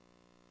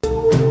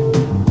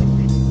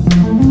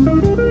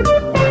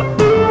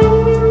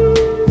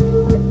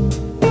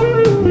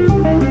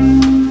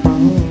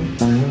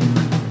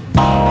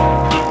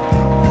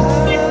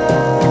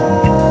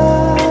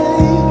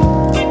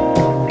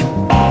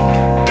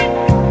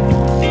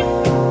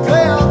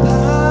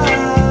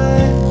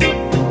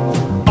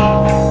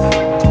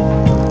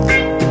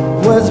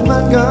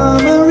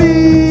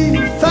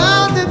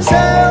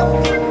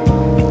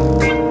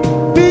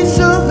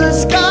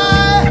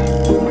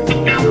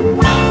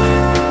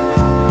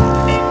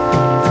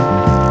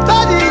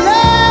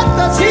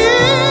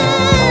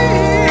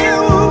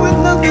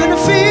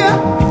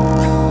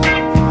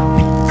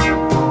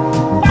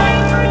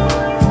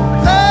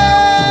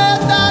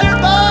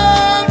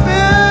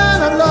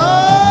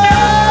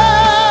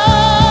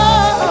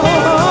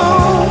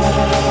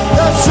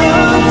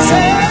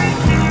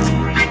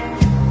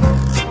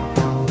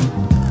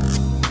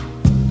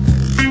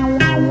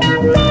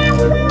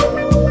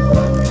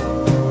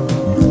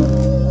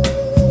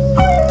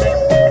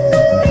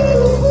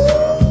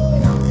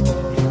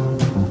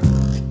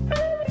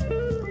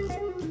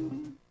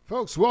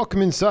Folks,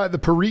 welcome inside the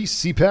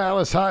Parisi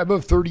Palace, high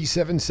above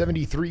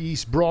 3773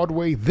 East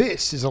Broadway.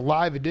 This is a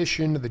live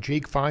edition of the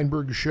Jake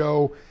Feinberg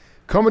Show,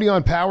 comedy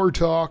on Power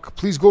Talk.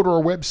 Please go to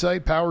our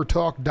website,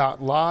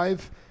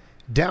 powertalk.live.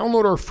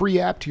 Download our free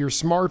app to your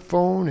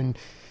smartphone and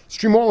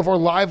stream all of our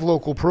live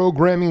local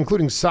programming,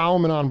 including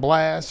Solomon on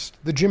Blast,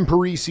 the Jim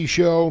Parisi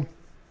Show,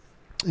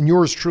 and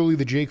yours truly,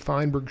 the Jake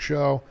Feinberg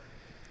Show.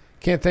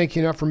 Can't thank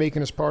you enough for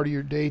making us part of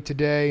your day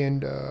today,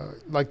 and I'd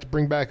like to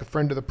bring back a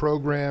friend of the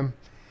program,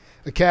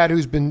 a cat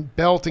who's been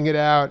belting it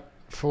out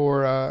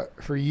for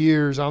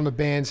years on the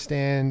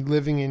bandstand,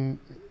 living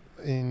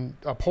in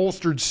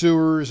upholstered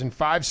sewers and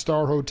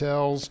 5-star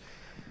hotels.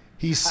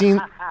 He's seen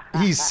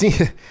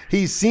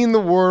the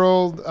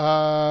world,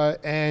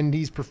 and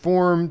he's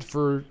performed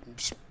for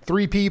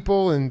 3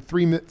 people and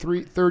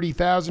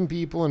 30,000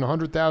 people and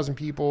 100,000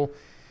 people.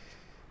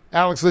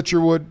 Alex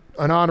Ligertwood,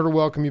 an honor to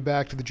welcome you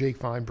back to the Jake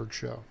Feinberg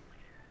Show.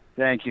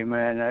 Thank you,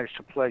 man. It's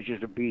a pleasure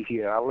to be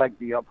here. I like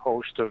the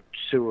upholstered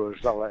sewers.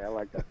 I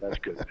like that. That's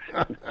good.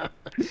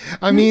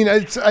 I mean,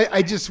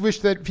 I just wish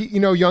that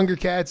younger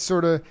cats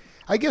sort of.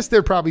 I guess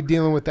they're probably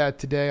dealing with that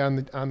today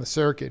on the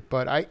circuit.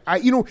 But I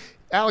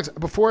Alex,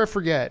 before I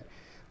forget,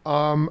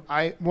 one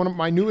of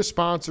my newest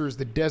sponsors,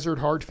 the Desert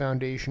Heart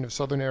Foundation of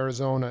Southern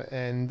Arizona,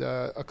 and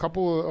a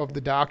couple of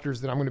the doctors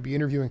that I'm going to be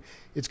interviewing.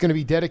 It's going to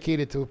be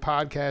dedicated to a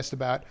podcast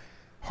about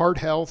heart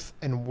health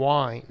and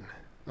wine.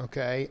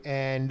 Okay,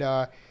 and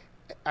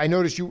I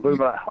noticed you. What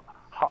about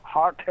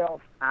heart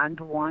health and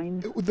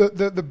wine?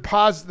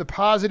 The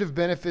positive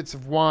benefits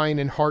of wine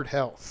and heart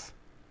health.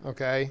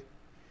 Okay.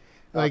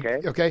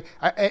 Okay.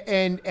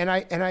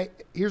 I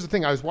here's the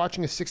thing. I was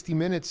watching a 60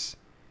 Minutes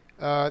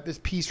this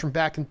piece from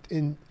back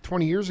in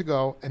 20 years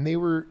ago, and they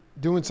were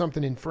doing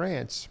something in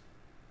France,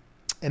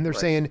 and they're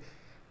saying,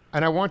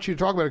 and I want you to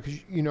talk about it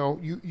because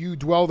you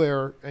dwell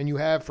there and you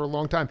have for a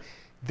long time.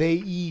 They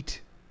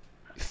eat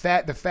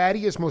the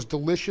fattiest, most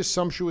delicious,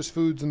 sumptuous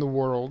foods in the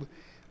world.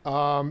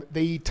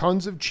 They eat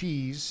tons of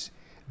cheese.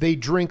 They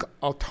drink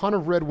a ton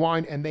of red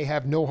wine, and they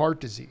have no heart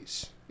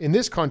disease. In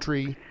this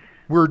country,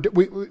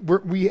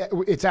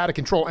 it's out of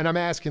control. And I'm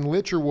asking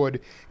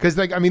Ligertwood because,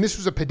 this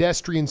was a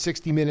pedestrian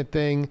 60-minute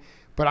thing,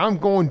 but I'm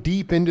going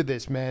deep into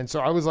this, man. So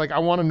I was like, I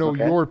want to know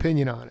your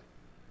opinion on it.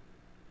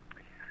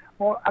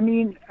 Well, I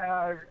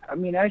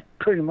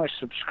pretty much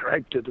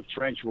subscribe to the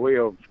French way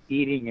of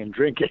eating and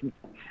drinking.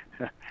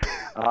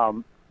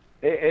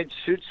 It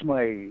suits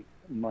my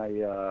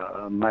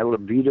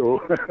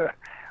libido.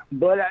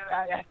 But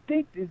I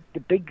think the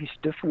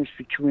biggest difference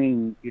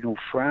between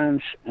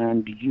France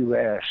and the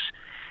U.S.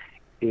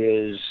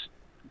 is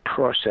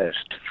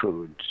processed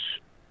foods.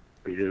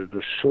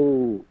 There's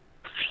so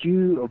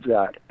few of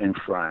that in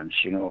France.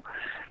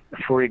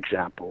 For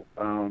example,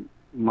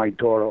 my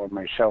daughter or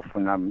myself,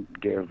 when I'm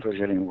there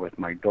visiting with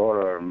my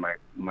daughter or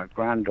my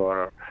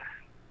granddaughter,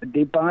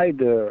 they buy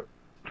the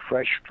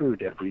fresh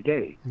food every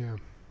day. Yeah.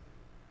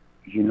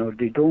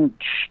 They don't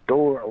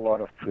store a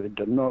lot of food.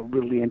 They're not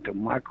really into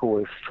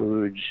microwave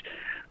foods,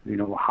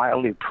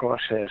 highly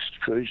processed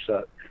foods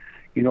that,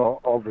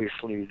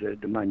 obviously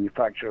the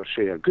manufacturers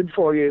say are good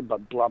for you,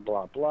 but blah,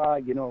 blah, blah,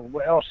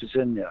 what else is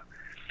in there?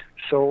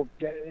 So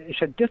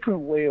it's a different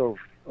way of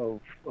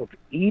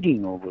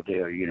eating over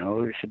there,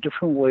 It's a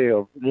different way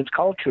the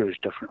culture is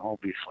different,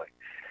 obviously.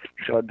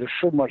 So there's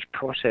so much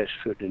processed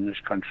food in this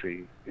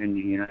country, in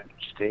the United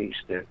States,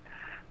 that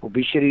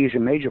obesity is a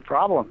major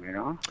problem,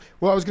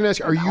 Well, I was going to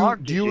ask,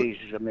 heart disease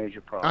is a major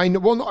problem. I know.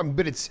 Well, no,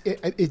 but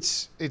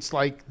it's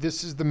like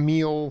this is the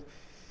meal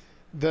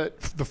that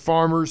the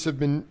farmers have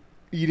been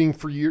eating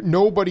for years.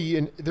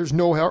 There's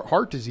no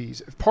heart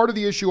disease. Part of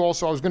the issue,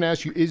 also, I was going to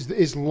ask you,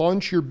 is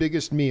lunch your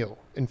biggest meal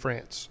in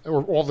France,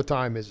 or all the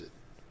time? Is it?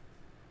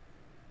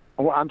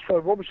 Oh, I'm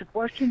sorry. What was the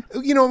question?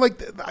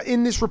 Like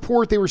in this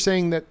report, they were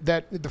saying that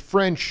the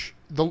French,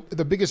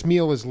 the biggest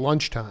meal is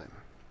lunchtime.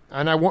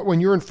 And when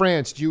you're in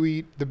France, do you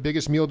eat the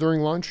biggest meal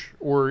during lunch,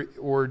 or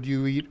do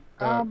you eat?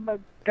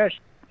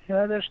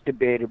 That's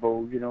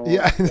debatable.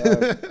 Yeah.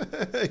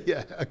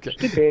 Yeah. Okay. It's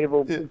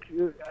debatable.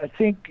 I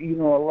think a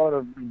lot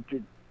of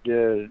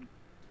the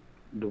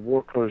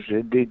workers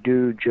they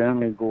do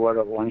generally go out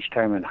at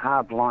lunchtime and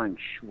have lunch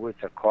with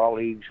their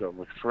colleagues or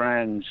with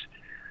friends.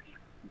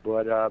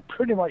 But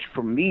pretty much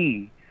for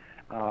me,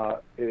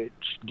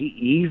 it's the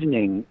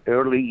evening,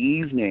 early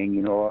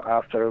evening,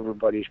 after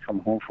everybody's come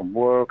home from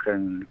work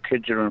and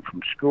kids are in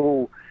from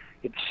school.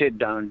 It's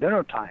sit-down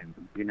dinner time,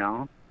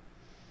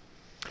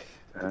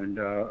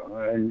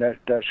 And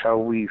that's how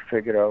we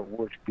figure out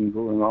what's been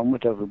going on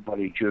with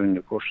everybody during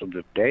the course of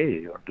the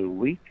day or the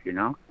week,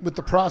 With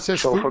the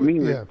processed food. So for me,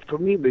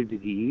 it'd be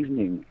the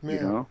evening,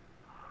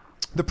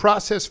 The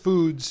processed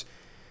foods,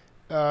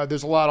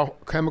 there's a lot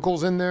of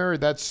chemicals in there.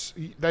 That's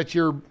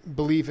your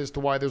belief as to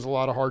why there's a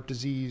lot of heart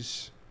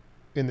disease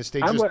in the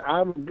States.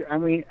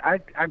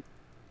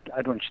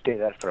 I don't state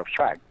that for a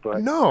fact,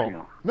 but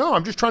no,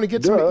 I'm just trying to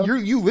get some.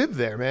 You live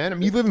there,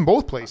 man. You live in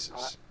both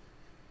places.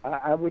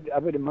 I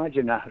would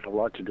imagine that has a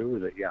lot to do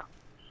with it, yeah.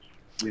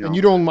 And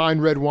you don't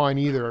mind red wine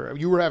either.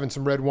 You were having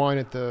some red wine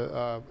at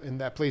the in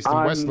that place in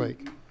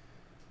Westlake.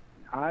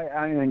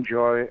 I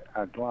enjoy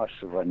a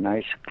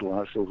nice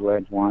glass of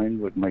red wine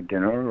with my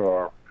dinner,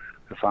 or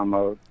if I'm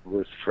out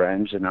with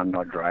friends and I'm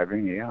not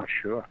driving, yeah,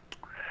 sure.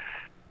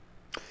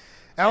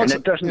 Alex,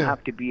 And it doesn't yeah.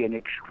 have to be an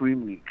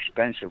extremely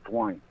expensive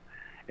wine.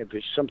 If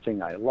it's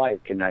something I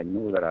like and I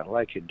know that I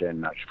like it,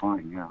 then that's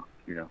fine, yeah,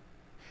 you know.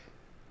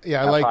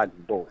 Yeah, I I've like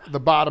had both. the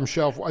bottom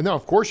shelf. No,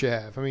 of course you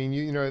have. I mean,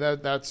 you know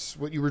that's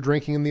what you were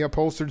drinking in the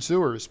upholstered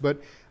sewers. But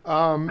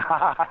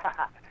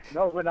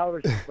No, when I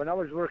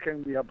was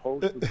working the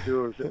upholstered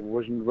sewers, it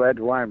wasn't red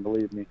wine,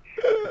 believe me.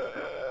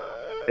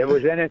 It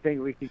was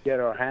anything we could get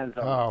our hands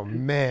on. oh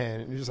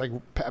man, it's just like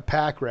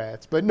pack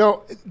rats. But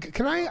no,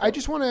 can I? I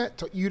just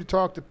want you to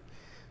talk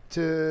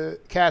to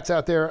cats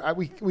out there.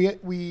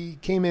 We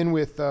came in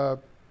with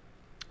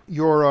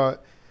your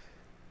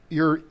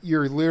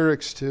your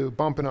lyrics to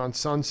 "Bumping on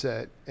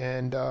Sunset,"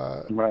 and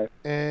Right.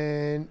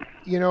 and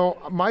you know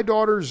my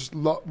daughters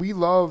we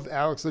love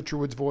Alex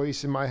Ligertwood's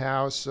voice in my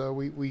house.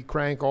 We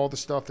crank all the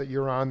stuff that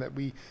you're on that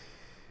we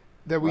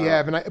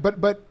have. And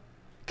but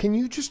can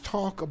you just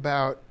talk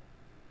about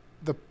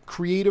the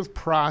creative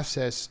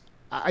process?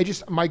 I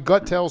just my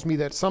gut tells me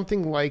that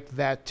something like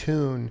that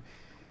tune,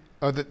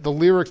 the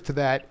lyrics to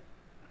that,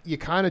 you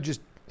kind of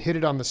just hit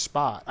it on the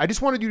spot. I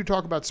just wanted you to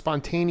talk about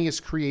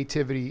spontaneous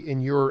creativity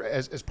in your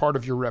as part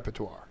of your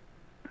repertoire.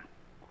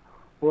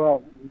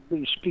 Well,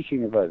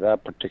 speaking about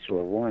that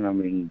particular one, I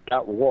mean,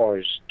 that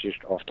was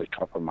just off the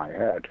top of my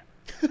head.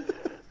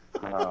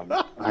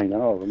 I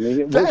know. I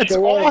mean, That's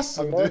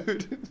awesome,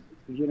 dude.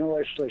 You know,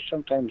 it's like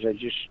sometimes I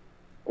just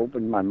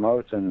open my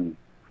mouth and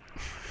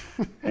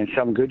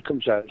some good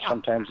comes out.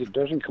 Sometimes it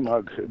doesn't come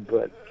out good,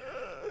 but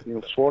you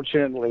know,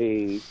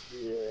 fortunately,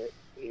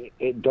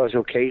 it does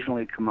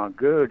occasionally come out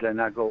good,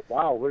 and I go,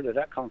 "Wow, where did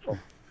that come from?"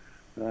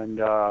 And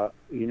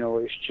you know,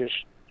 it's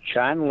just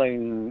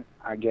channeling,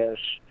 I guess,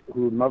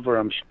 whomever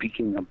I'm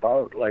speaking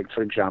about. Like,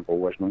 for example,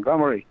 Wes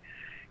Montgomery.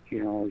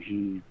 You know,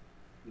 he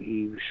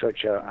was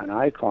such an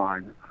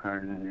icon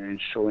and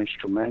so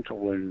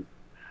instrumental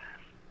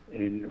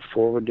in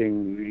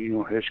forwarding, you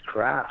know, his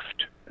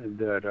craft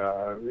that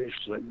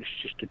it's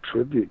just a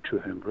tribute to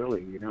him,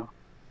 really, you know.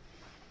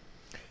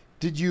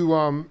 Did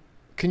you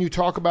can you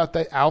talk about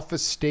that alpha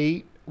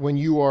state when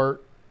you are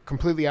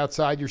completely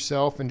outside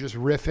yourself and just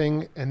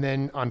riffing, and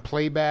then on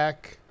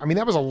playback? I mean,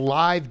 that was a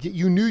live.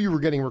 You knew you were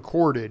getting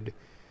recorded,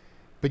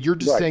 but you're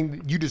just Right. saying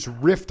that you just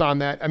riffed on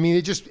that. I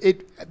mean,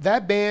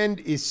 that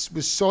band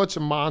was such a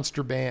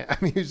monster band. I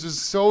mean, it was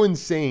just so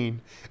insane.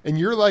 And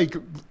you're like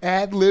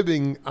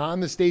ad-libbing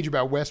on the stage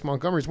about Wes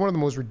Montgomery. It's one of the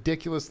most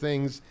ridiculous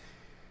things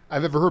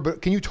I've ever heard.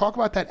 But can you talk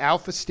about that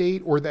alpha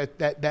state, or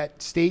that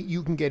state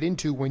you can get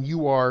into when you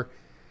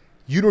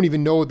don't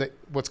even know that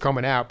what's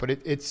coming out, but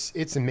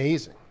it's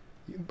amazing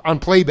on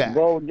playback.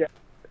 Well, yeah.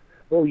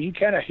 Well, you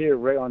kind of hear it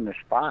right on the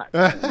spot.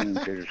 I mean,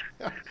 'cause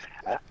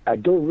I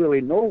don't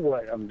really know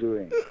what I'm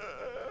doing.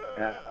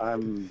 Yeah.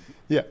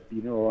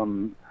 You know,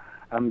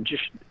 I'm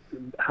just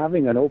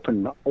having an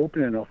open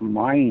enough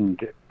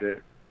mind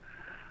that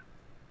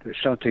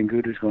something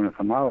good is going to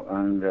come out,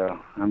 and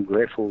I'm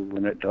grateful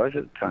when it does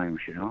at times.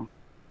 You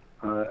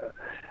know,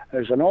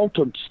 as an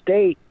altered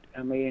state.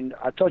 I mean,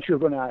 I thought you were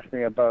going to ask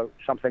me about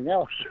something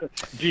else,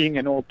 being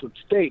an altered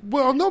state.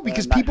 Well, no,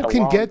 because And that's people a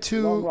can long, get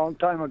to long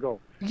time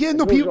ago. Yeah,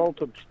 no, those people.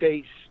 altered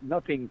states,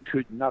 nothing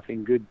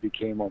good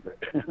became of it.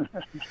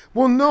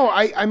 Well, no,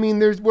 I mean,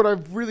 there's what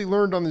I've really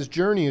learned on this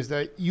journey is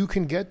that you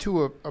can get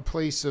to a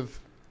place of,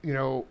 you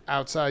know,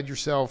 outside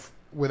yourself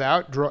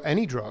without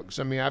any drugs.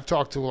 I mean, I've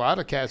talked to a lot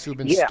of cats who've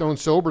been stone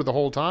sober the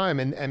whole time,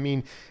 and I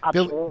mean,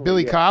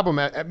 Billy Cobham.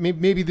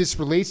 Maybe this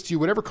relates to you.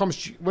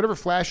 Whatever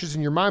flashes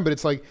in your mind, but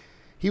it's like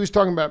he was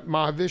talking about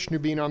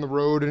Mahavishnu being on the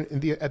road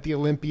at the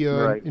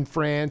Olympia in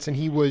France, and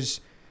he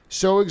was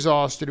so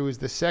exhausted. It was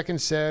the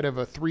second set of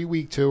a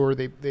 3-week tour.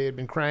 They had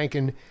been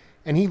cranking,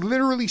 and he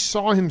literally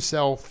saw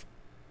himself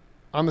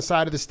on the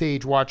side of the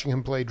stage watching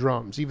him play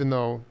drums, even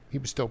though he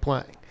was still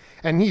playing.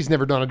 And he's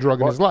never done a drug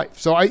in his life.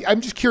 So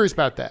I'm just curious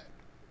about that.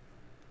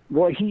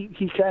 Well, he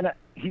didn't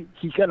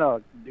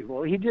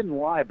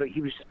lie, but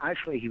he was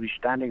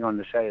standing on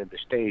the side of the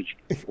stage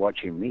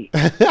watching me.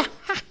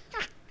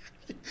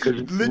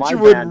 Because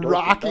Ligertwood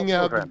rocking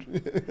out.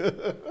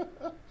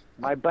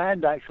 My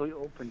band actually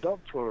opened up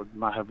for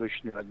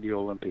Mahavishnu at the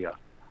Olympia.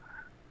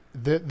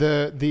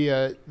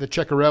 The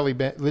Ceccarelli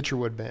band,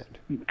 Ligertwood band.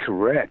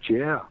 Correct.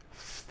 Yeah.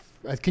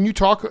 Can you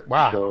talk?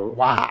 Wow. So,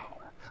 wow.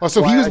 Oh,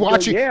 so he was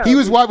watching. He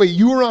was watching. Wait,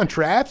 you were on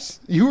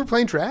traps? You were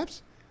playing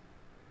traps?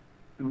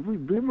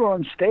 We were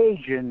on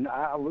stage, and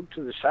I looked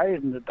to the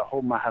side, and the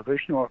whole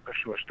Mahavishnu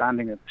orchestra was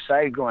standing at the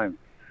side,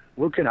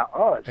 looking at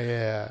us.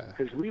 Yeah.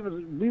 Because we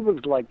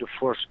was like the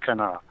first kind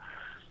of,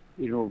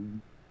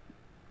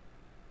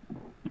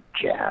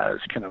 jazz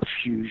kind of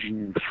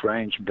fusion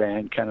French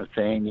band kind of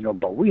thing,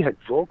 but we had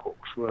vocals,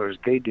 whereas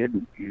they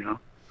didn't,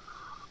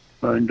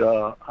 And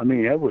I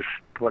mean, it was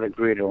what a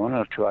great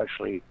honor to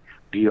actually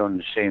be on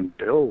the same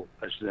bill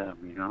as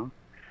them,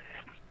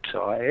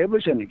 So it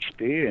was an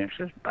experience.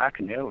 It was back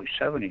in the early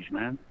 70s,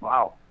 man.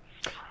 Wow.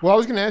 Well, I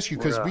was going to ask you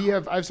because What,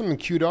 I have something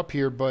queued up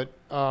here, but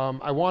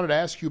I wanted to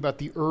ask you about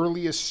the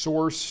earliest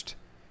sourced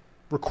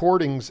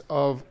recordings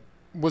of.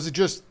 Was it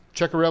just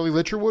Ceccarelli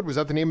Ligertwood? Was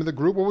that the name of the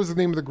group? What was the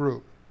name of the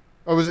group?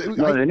 Oh, was it?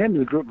 No, the name of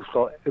the group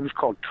was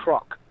called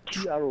Truck.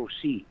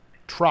 TROC.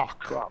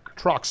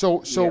 Truck.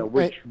 So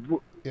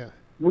yeah,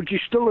 which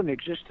is still in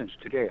existence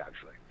today,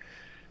 actually.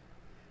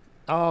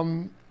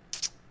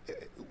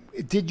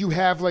 Did you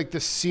have like the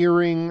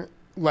searing,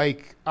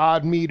 like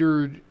odd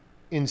metered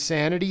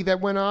insanity that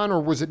went on,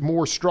 or was it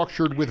more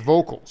structured with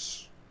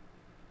vocals?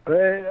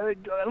 A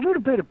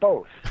little bit of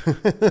both. You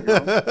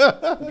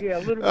know? Yeah, a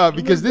little.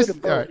 Because little this, bit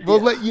of both, all right. Well,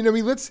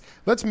 yeah.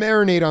 let's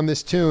marinate on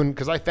this tune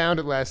because I found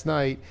it last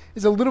night.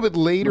 It's a little bit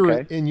later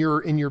Okay. in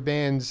your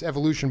band's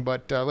evolution,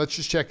 but let's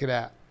just check it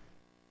out.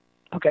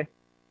 Okay.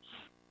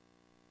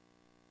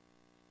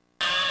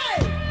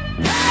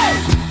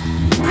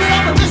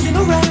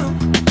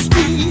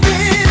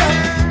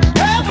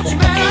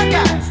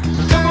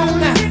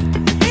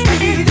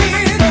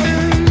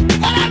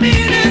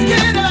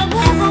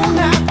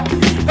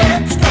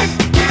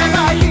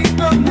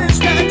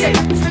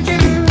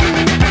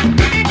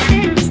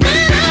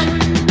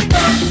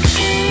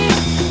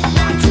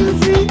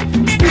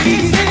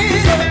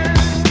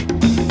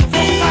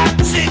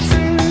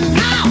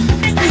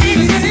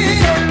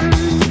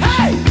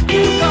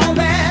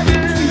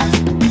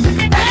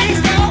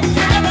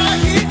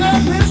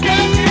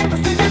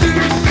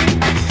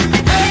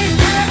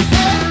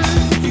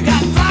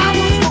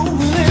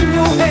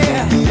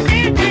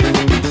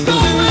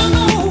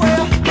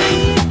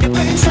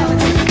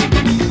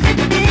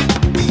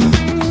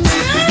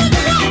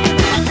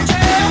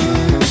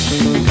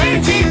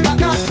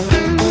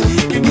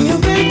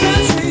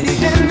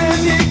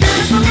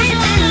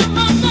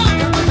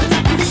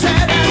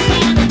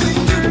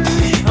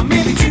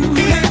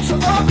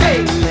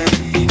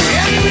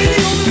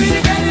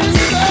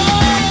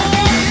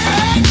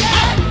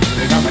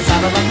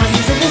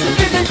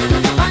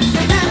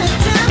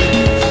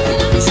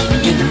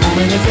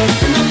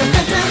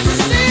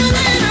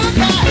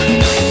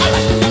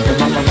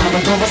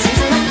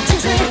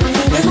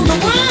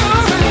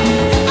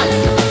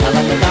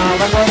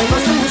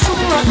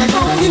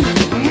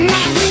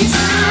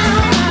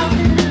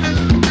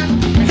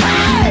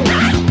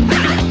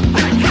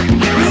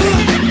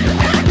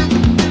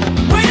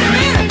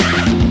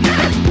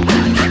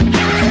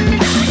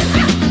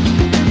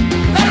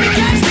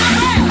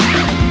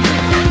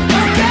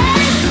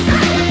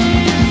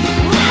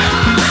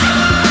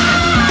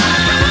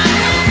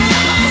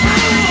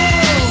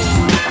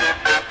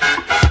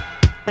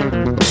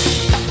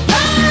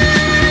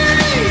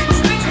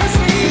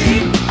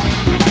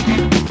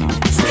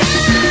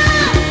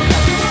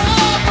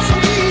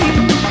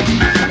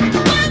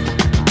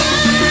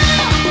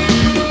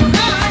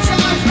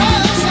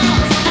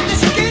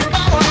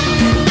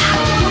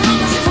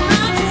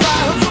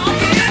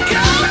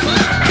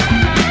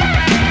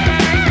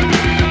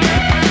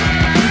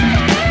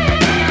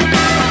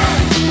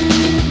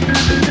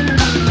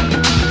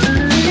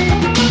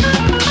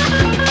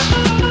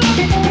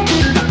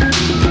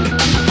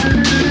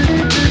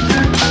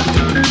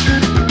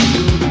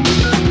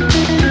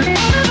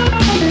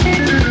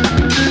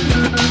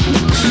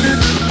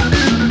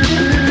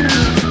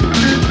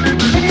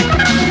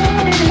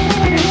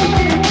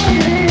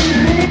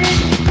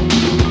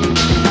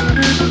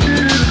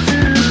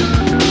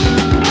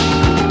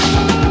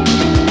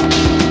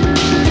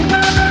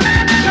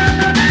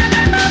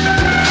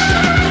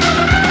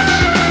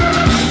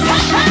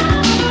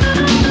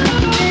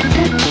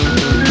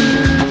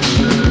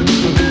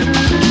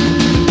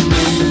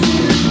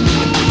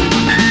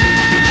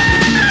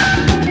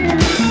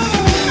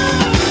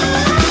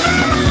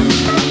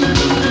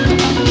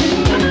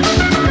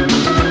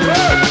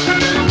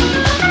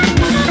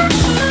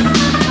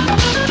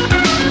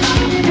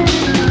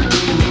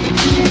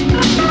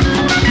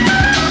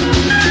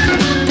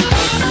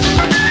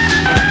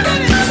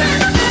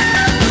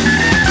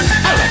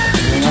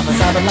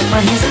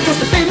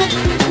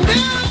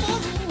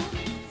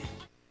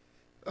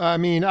 I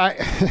mean,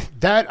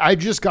 I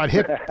just got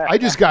hip. I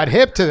just got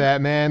hip to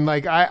that, man.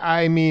 Like,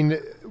 I mean,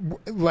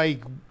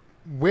 like,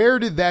 where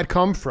did that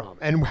come from?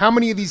 And how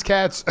many of these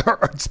cats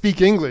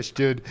speak English,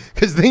 dude?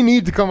 Because they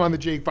need to come on the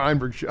Jake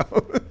Feinberg show.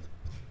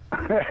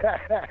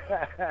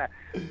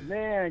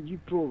 Man, you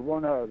pulled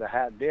one out of the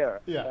hat there.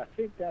 Yeah. I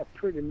think that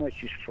pretty much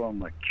is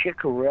from a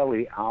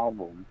Ceccarelli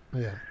album.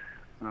 Yeah.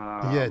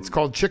 Yeah, it's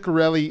called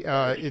Ceccarelli.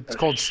 It's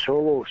called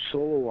solo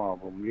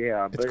album.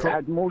 Yeah, but it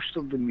had most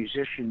of the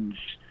musicians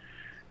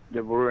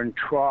that were in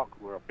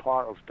Truck were a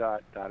part of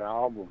that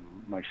album,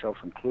 myself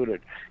included.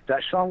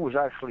 That song was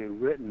actually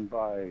written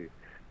by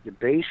the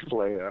bass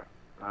player,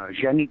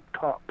 Yannick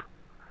Top,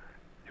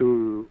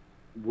 who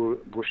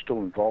we're still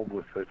involved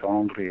with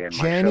Andre and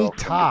Jenny myself.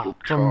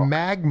 Top from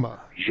Magma.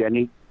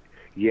 Jenny,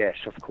 yes,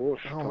 of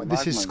course. Oh,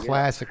 this is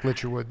classic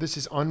Ligertwood. This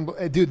is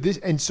dude. This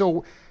and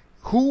so,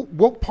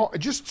 what part?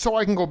 Just so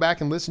I can go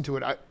back and listen to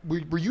it.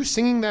 Were you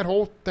singing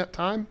that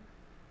time?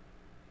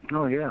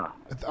 Oh yeah.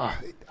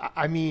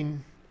 I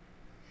mean,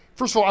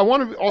 First of all, I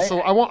want to also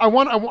I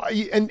want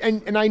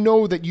and I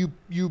know that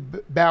you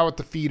bow at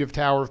the feet of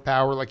Tower of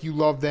Power, like you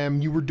love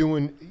them. You were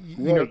doing,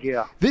 you know.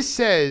 Yeah. This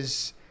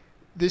says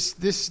this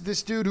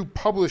dude who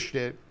published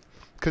it,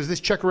 because this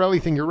Ceccarelli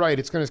thing, you're right,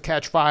 it's going to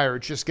catch fire.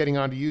 It's just getting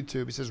onto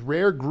YouTube. It says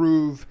Rare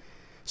Groove,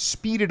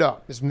 Speed It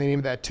Up is the name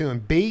of that tune,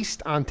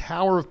 based on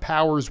Tower of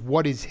Power's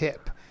What Is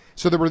Hip.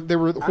 So there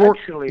were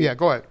Actually, yeah,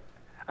 go ahead.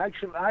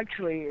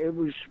 Actually, it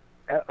was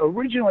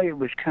originally it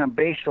was kind of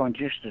based on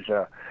just as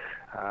a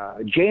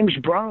James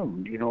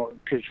Brown, you know,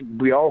 because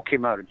we all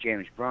came out of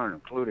James Brown,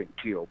 including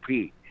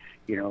T.O.P.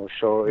 You know,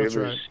 so That's it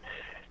was right.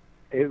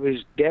 it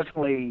was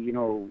definitely, you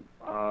know,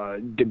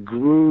 the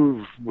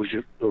groove was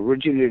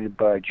originated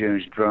by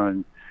James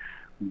Brown,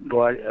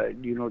 but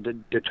you know,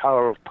 the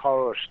Tower of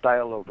Power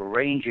style of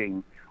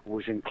arranging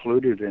was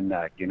included in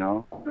that, you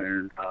know,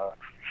 and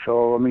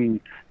so I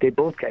mean, they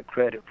both get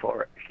credit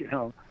for it, you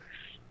know.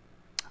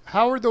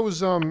 How are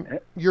those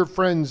your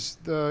friends?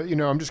 You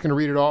know, I'm just going to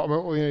read it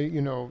all.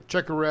 You know,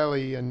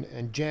 Ceccarelli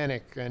and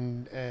Janik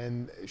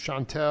and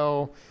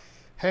Chantel,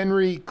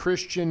 Henry,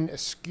 Christian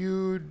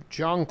Escude,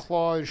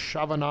 Jean-Claude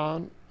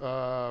Chavanon,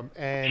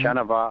 and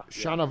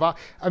Chanava.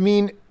 I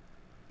mean,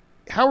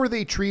 how are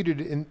they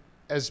treated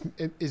as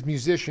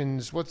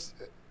musicians? What's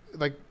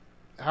like?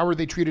 How are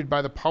they treated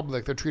by the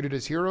public? They're treated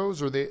as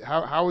heroes, or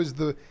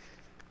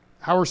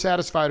how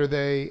satisfied are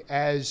they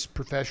as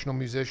professional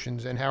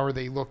musicians, and how are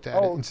they looked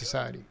at in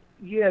society?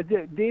 Yeah,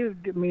 I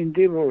mean,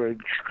 they were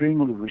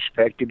extremely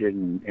respected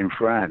in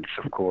France,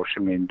 of course. I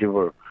mean, they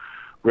were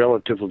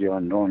relatively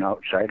unknown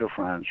outside of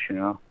France, you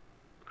know.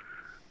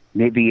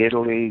 Maybe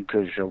Italy,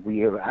 because we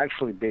have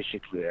actually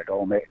basically had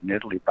all met in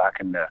Italy back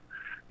in the,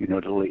 you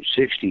know, the late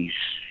 60s,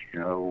 you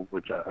know,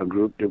 with a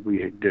group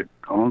that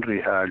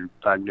Andre had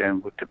back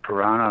then with the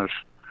Piranhas,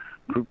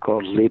 a group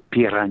called Les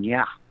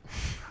Piranhas.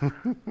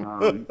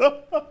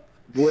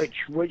 Which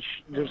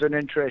there's an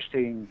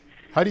interesting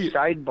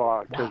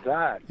sidebar to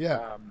that.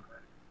 Yeah.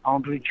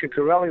 Andre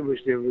Ceccarelli was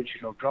the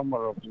original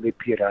drummer of Les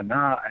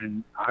Piranhas,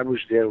 and I was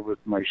there with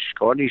my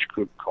Scottish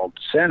group called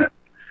Senate.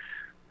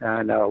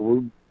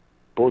 And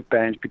both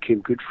bands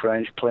became good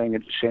friends, playing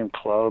at the same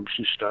clubs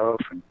and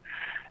stuff.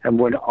 And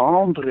when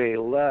Andre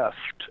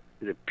left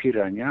Les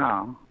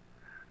Piranhas,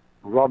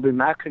 Robbie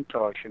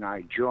McIntosh and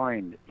I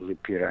joined Les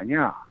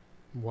Piranhas.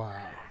 Wow.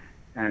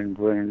 And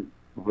when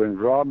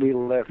Robbie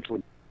left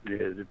with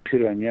the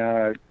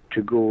Piranha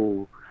to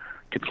go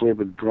to play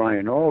with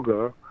Brian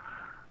Auger,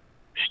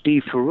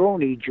 Steve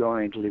Ferroni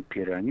joined Les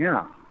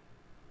Piranhas.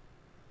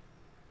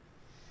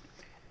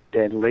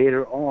 Then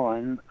later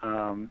on,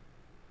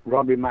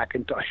 Robbie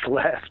McIntosh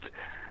left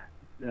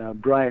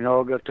Brian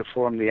Auger to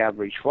form the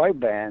Average White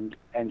Band,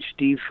 and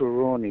Steve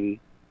Ferroni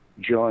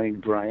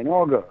joined Brian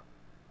Auger.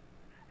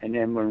 And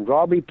then when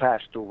Robbie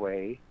passed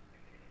away,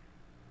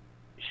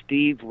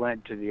 Steve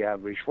went to the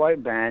Average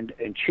White Band,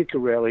 and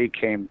Ceccarelli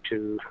came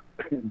to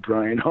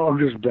Brian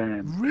Auger's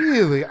band.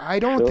 Really? I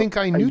don't think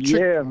I knew.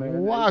 Yeah, man.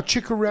 Wow,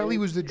 Ceccarelli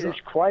was the drummer.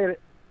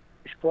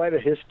 It's quite a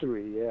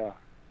history, yeah.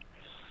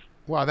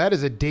 Wow, that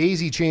is a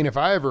daisy chain if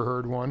I ever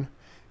heard one.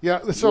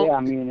 Yeah, so yeah,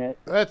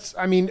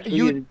 I mean,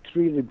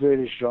 three of the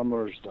greatest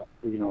drummers. That,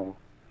 you know,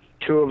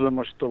 two of them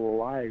are still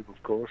alive,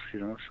 of course. You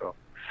know, so.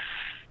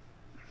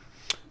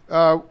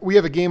 We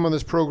have a game on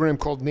this program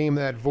called Name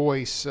That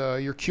Voice.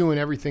 You're queuing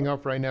everything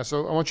up right now.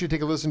 So I want you to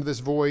take a listen to this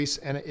voice,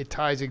 and it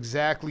ties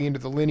exactly into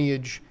the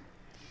lineage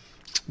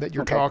that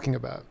you're talking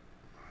about.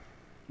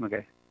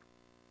 Okay.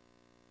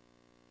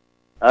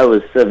 I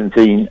was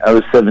 17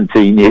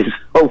 years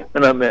old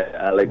when I met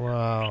Alex.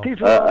 Wow.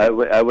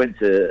 I went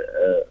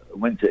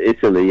to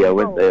Italy. I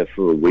went there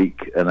for a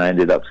week, and I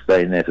ended up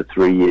staying there for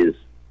 3 years.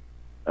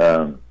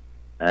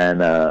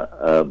 And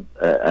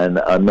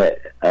I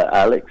met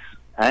Alex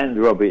and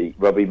Robbie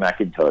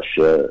McIntosh,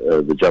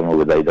 the drummer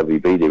with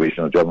AWB, the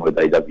original drummer with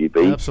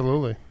AWB.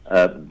 Absolutely.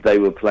 They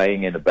were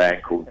playing in a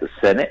band called The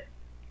Senate,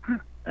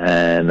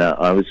 and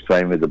I was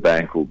playing with a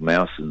band called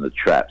Mouse and the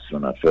Traps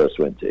when I first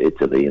went to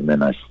Italy, and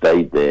then I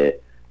stayed there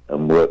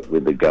and worked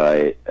with a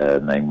guy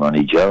named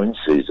Ronnie Jones,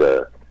 who's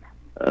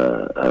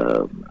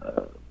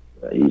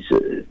he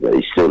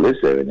still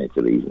lives there in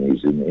Italy.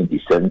 He's in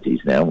his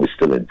 70s now, and we're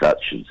still in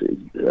touch. He's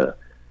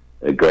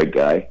a great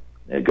guy,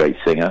 a great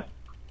singer.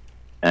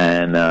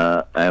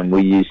 And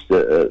we used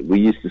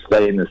to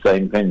stay in the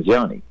same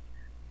pensione.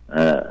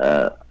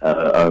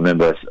 I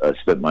remember I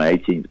spent my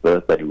 18th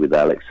birthday with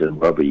Alex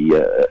and Robbie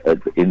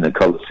in the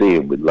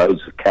Colosseum with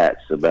loads of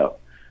cats, about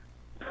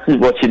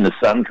watching the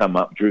sun come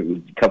up,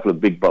 drink a couple of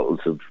big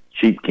bottles of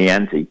cheap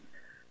Chianti,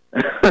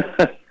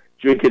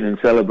 drinking and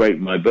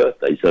celebrating my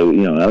birthday. So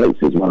Alex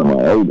is one of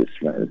my oldest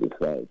friends as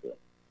well.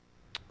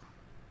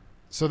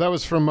 So that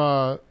was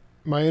from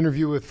my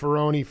interview with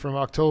Ferroni from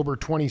October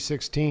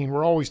 2016.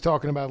 We're always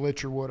talking about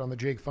Ligertwood on the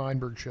Jake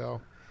Feinberg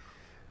Show.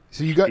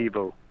 So you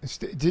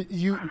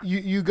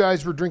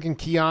guys were drinking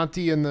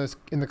Chianti in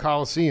the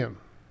Coliseum.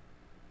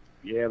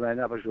 Yeah, man,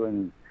 that was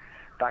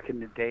back in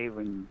the day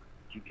when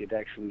you could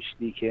actually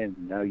sneak in.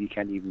 Now you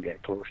can't even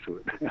get close to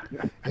it.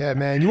 Yeah,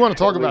 man, you want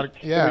to talk about it?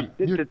 Yeah,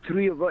 the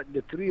three of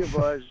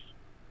us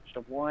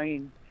of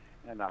wine,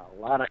 and a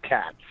lot of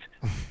cats.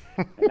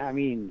 And I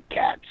mean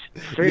cats,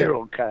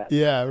 feral cats.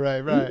 Yeah,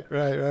 right.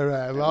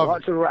 I love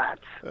Lots of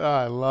rats.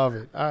 I love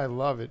it.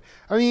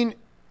 I mean,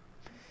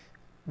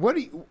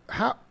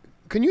 how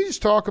can you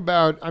just talk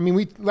about? I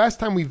mean, last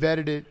time we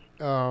vetted it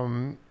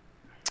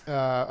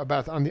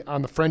about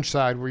on the French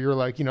side, where you're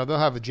like, they'll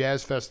have a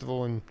jazz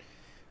festival, and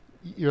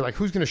you're like,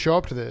 who's going to show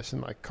up to this?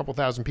 And like a couple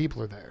thousand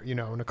people are there, in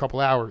a couple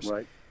hours.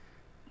 Right.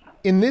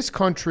 In this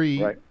country,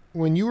 right.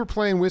 When you were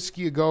playing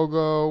Whiskey a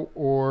Go-Go,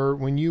 or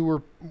when you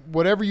were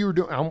whatever you were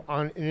doing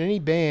in any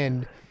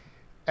band,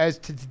 as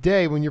to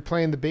today, when you're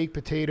playing the Baked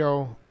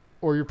Potato,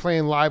 or you're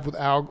playing live with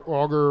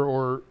Auger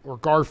or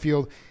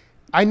Garfield,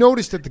 I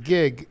noticed at the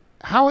gig.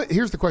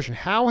 Here's the question: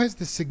 how has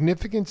the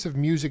significance of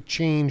music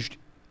changed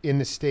in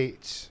the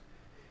States?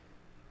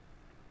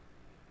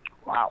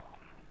 Wow,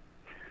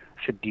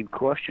 it's a deep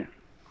question.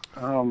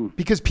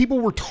 Because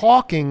people were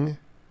talking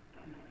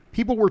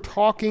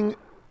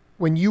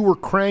when you were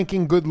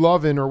cranking Good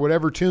Lovin' or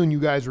whatever tune you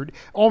guys were.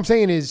 All I'm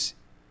saying is,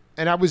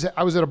 and I was at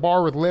a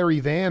bar with Larry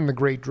Van, the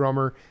great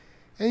drummer,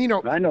 and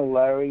I know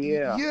Larry,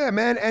 yeah. Yeah,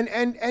 man,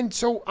 and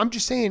so I'm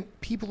just saying,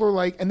 people are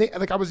like, and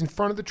I was in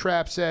front of the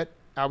trap set,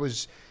 I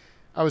was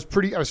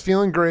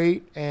feeling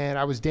great, and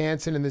I was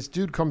dancing, and this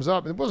dude comes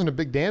up, and it wasn't a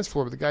big dance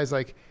floor, but the guy's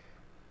like,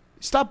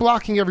 stop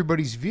blocking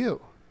everybody's view.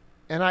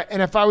 And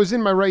if I was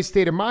in my right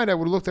state of mind, I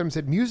would have looked at him and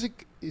said,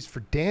 music is for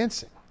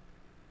dancing.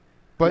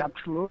 But,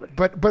 absolutely.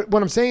 But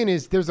what I'm saying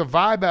is, there's a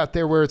vibe out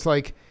there where it's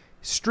like,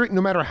 strict,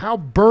 no matter how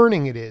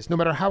burning it is, no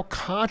matter how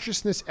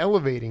consciousness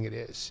elevating it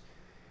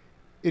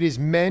is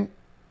meant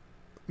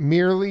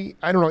merely,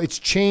 I don't know, it's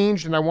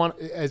changed, and I want,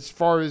 as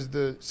far as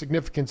the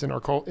significance in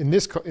our in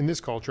this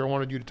culture, I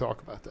wanted you to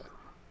talk about that.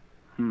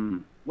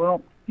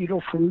 Well,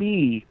 for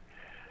me,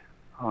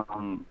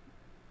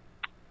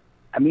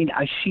 I mean,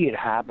 I see it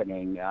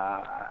happening.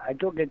 I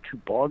don't get too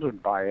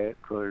bothered by it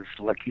because,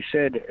 like you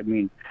said, I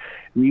mean,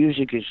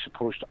 music is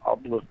supposed to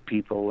uplift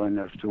people, and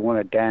if they want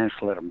to dance,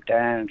 let them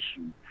dance.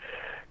 And,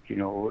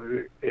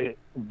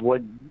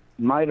 what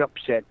might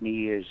upset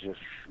me is if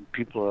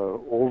people are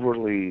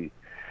overly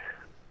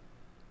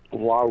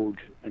loud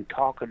and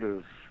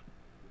talkative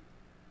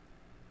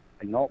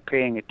and not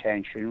paying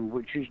attention,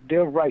 which is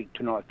their right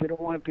to know. If they don't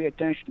want to pay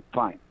attention,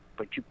 fine.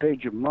 But you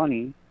paid your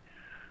money.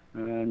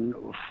 And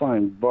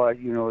fine, but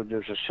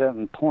there's a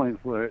certain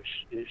point where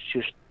it's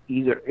just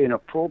either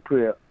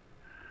inappropriate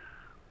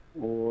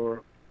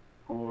or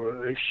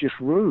it's just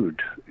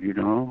rude.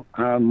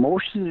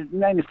 Most of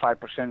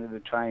 95% of the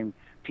time,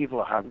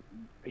 people have,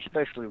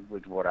 especially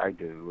with what I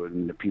do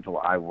and the people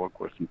I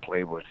work with and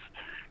play with,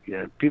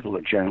 people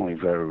are generally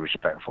very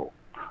respectful.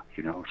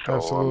 So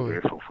Absolutely. I'm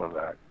grateful for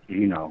that.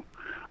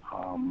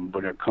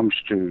 When it comes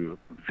to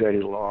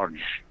very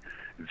large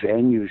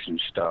venues and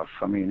stuff,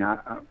 I mean,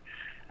 I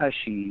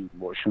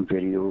watch some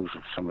videos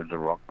of some of the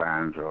rock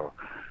bands, or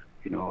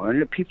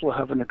and the people are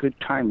having a good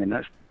time, and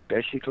that's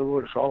basically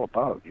what it's all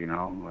about.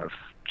 If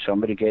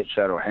somebody gets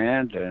out of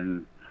hand,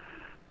 and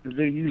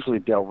they're usually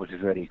dealt with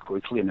very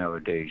quickly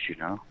nowadays.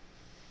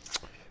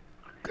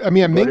 I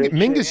mean,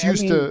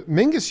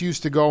 Mingus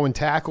used to go and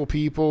tackle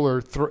people,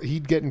 or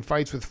he'd get in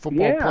fights with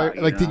football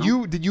players. Like, did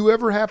you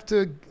ever have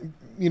to,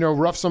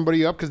 rough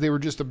somebody up because they were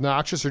just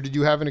obnoxious, or did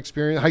you have an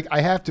experience?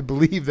 I have to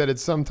believe that at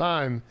some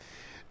time.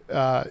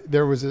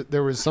 There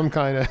was some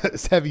kind of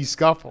heavy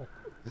scuffle.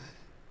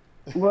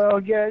 Well,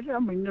 yeah, I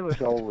mean, there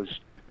was always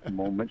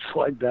moments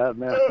like that,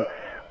 man.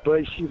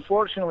 But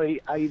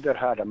fortunately, I either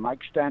had a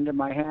mic stand in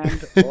my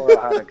hand or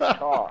I had a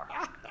guitar,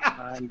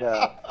 and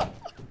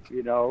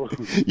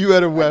you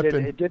had a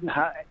weapon. It didn't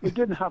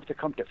have to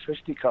come to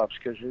fisticuffs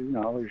because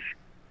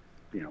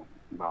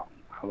well,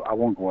 I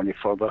won't go any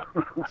further.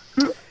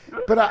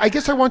 But I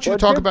guess I want you to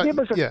talk about.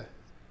 Yeah.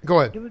 Go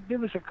ahead. There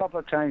was a couple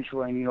of times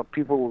when,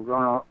 people would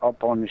run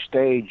up on the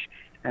stage,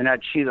 and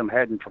I'd see them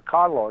heading for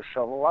Carlos,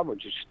 so I would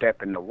just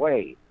step in the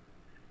way,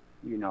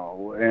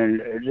 and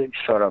it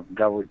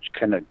that would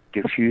kind of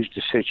diffuse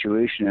the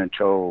situation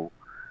until,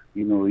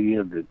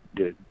 either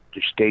the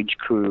stage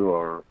crew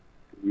or,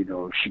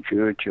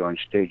 security on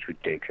stage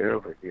would take care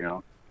of it,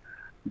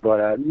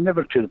 But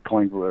never to the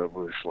point where it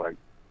was, like,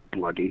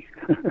 bloody,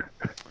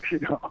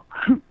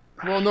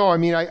 Well, no, I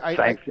mean,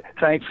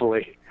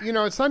 thankfully.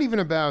 It's not even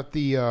about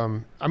the.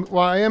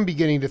 I am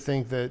beginning to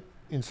think that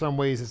in some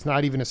ways it's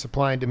not even a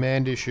supply and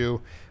demand issue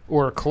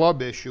or a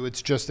club issue.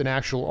 It's just an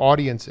actual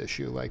audience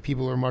issue. Like,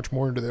 people are much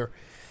more into their.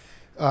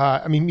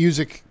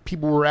 Music.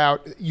 People were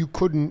out. You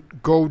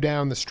couldn't go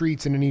down the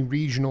streets in any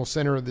regional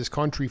center of this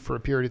country for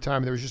a period of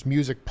time. There was just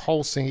music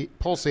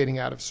pulsating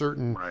out of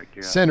certain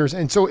centers,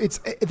 and so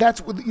that's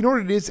what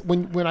it is.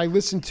 When I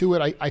listen to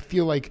it, I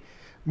feel like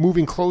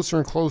moving closer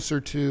and closer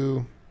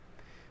to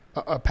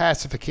a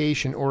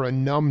pacification or a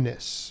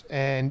numbness,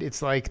 and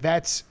it's like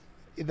that's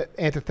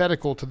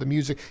antithetical to the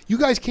music. You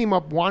guys came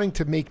up wanting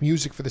to make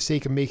music for the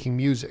sake of making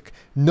music.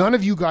 None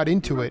of you got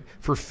into it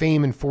for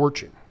fame and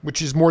fortune,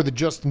 which is more the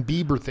Justin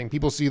Bieber thing.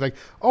 People see like,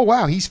 oh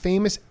wow, he's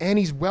famous and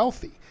he's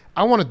wealthy.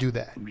 I want to do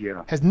that.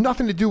 Yeah. Has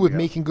nothing to do with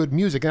making good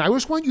music. And I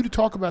just want you to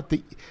talk about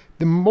the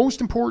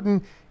most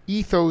important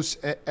ethos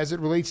as it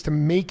relates to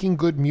making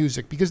good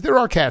music, because there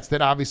are cats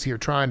that obviously are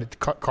trying to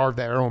carve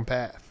their own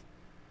path.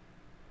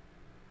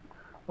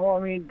 Well, I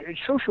mean,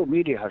 social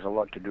media has a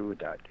lot to do with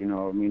that. You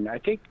know, I mean, I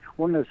think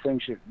one of the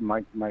things that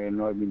might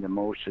annoy me the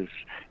most is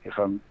if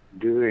I'm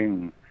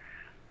doing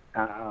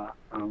on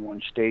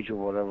one stage or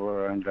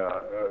whatever, and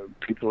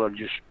people are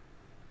just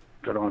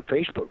they're on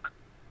Facebook,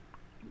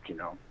 you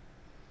know,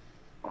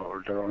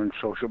 or they're on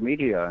social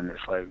media, and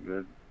it's like,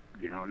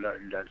 you know,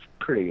 that's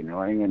pretty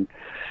annoying, and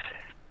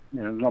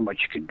you know, not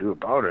much you can do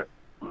about it.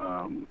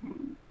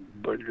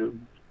 But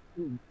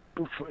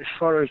as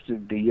far as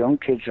the young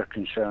kids are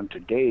concerned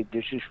today,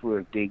 this is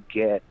where they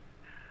get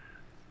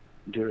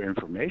their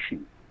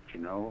information,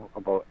 you know,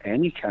 about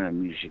any kind of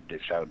music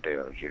that's out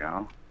there, you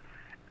know.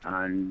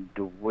 And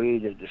the way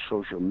that the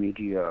social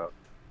media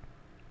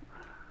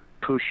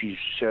pushes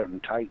certain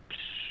types,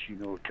 you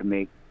know, to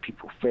make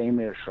people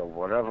famous or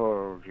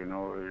whatever, you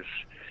know,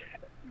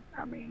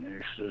 I mean,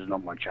 there's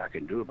not much I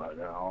can do about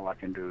that. All I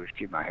can do is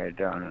keep my head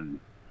down and,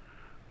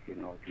 you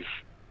know, just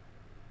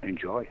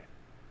enjoy it.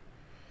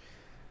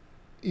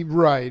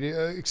 Right,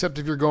 except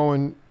if you're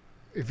doing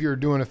a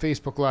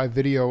Facebook Live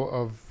video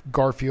of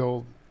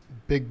Garfield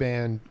big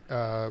band,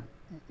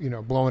 you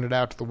know, blowing it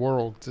out to the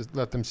world to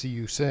let them see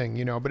you sing,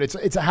 you know. But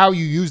it's how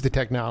you use the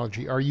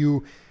technology. Are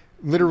you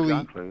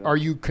literally are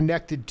you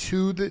connected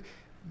to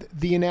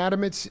the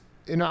inanimate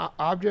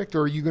object,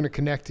 or are you going to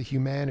connect to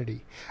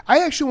humanity?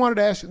 I actually wanted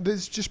to ask.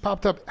 This just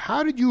popped up.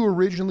 How did you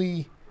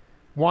originally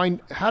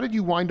wind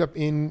up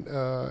in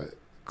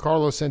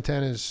Carlos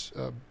Santana's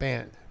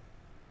band?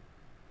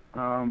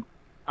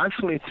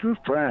 Actually, through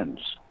friends.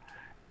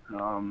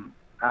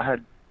 I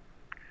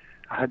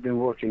had been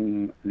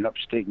working in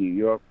upstate New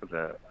York with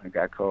a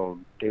guy called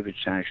David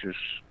Sanchez,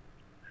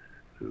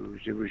 who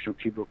was the original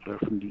keyboard player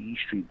from the E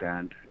Street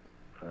Band,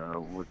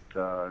 with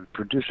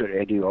producer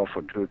Eddie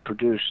Alford, who had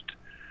produced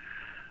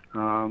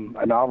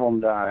an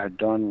album that I had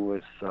done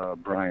with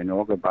Brian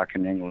Auger back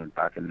in England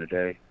back in the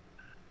day.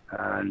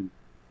 And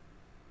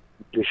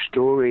the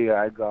story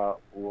I got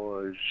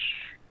was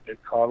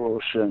that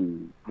Carlos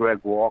and Greg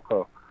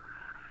Walker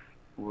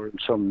were in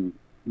some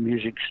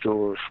music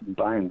stores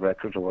buying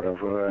records or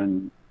whatever,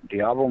 and the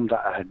album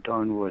that I had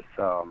done with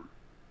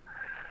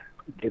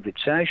David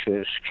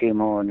Sanchez came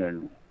on,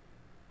 and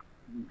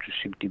there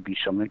seemed to be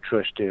some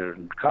interest there.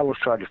 And Carlos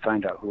tried to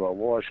find out who I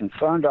was, and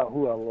found out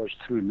who I was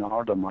through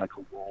Narda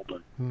Michael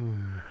Walden,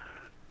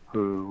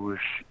 who was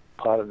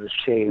part of the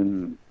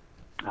same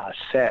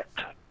set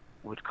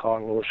with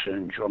Carlos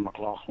and Joe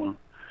McLaughlin.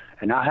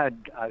 And I had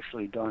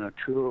actually done a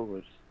tour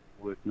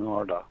with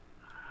Narda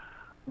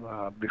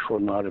before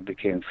Narda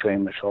became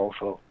famous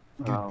also.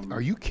 Dude,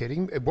 are you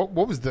kidding?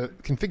 What was the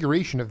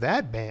configuration of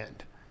that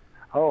band?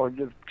 Oh,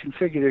 the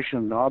configuration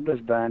of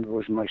Narda's band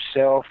was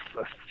myself,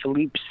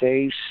 Philippe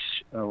Sace,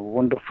 a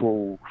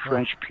wonderful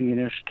French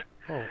pianist,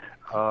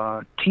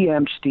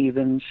 T.M.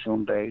 Stevens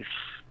on bass.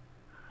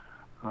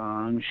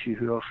 Let me see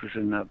who else was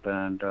in that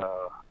band.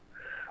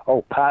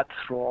 Pat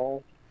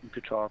Thrall,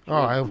 guitar player.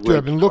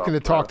 I've been looking to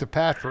talk to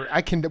Pat for.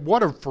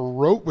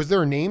 Was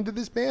there a name to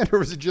this band, or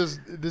was it just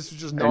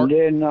Narda? And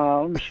then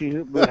let me see,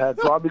 we had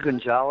Bobby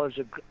Gonzalez,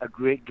 a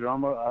great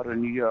drummer out of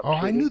New York City.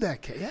 I knew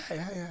that kid.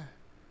 Yeah.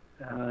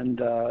 And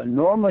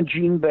Norman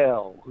Jean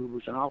Bell, who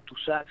was an alto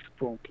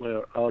saxophone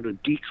player out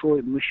of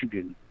Detroit,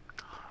 Michigan.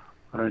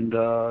 And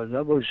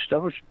that was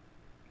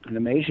an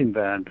amazing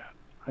band.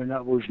 And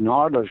that was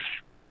Narda's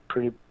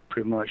pretty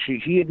much.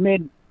 He had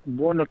made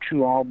one or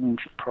two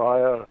albums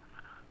prior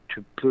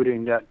to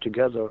putting that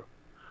together.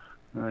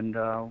 And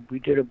we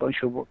did a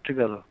bunch of work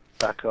together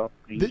back up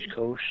the East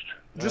Coast.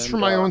 Just for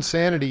my own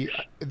sanity.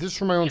 So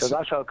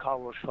that's how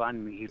Carlos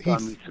found me. He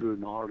found me through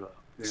Narda.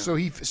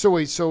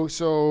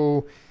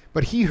 Yeah.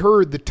 But he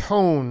heard the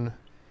tone.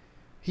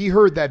 He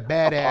heard that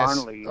badass.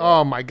 Apparently, yeah.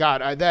 Oh my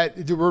God!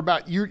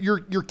 You're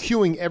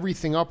queuing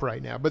everything up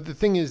right now. But the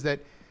thing is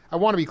that I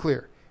want to be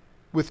clear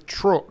with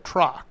Troc,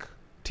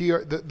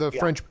 the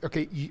French.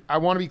 Okay, I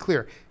want to be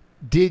clear.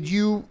 Did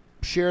you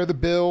share the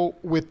bill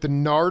with the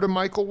Narda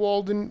Michael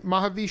Walden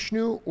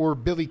Mahavishnu or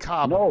Billy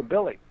Cobham? No,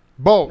 Billy.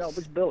 Both. No, it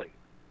was Billy.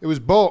 It was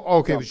both.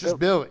 Okay, it was just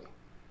Billy.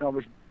 No, it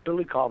was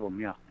Billy Cobham.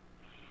 Yeah.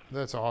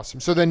 That's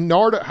awesome. So then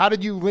Narda, how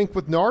did you link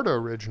with Narda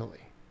originally?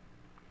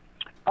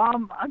 I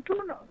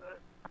don't know.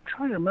 I'm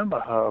trying to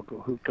remember how I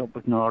hooked up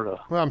with Narda.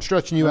 Well, I'm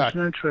stretching you out. That's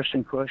an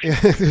interesting question.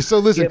 So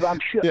listen. Yeah, but I'm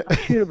sure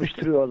it was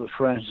through other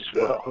friends as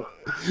well.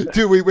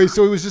 Dude, wait.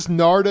 So it was just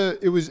Narda.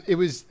 It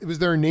was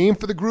there a name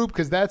for the group?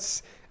 Because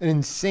that's an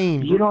insane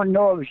group. You don't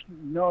know.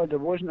 No, there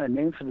wasn't a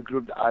name for the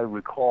group that I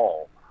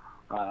recall.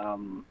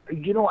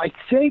 I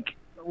think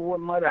what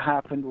might have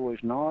happened was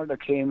Narda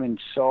came and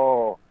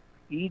saw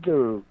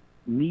either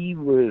me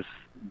with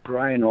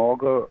Brian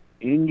Auger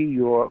in New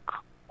York,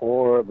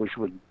 or it was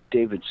with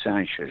David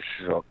Sanchez.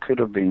 So it could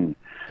have been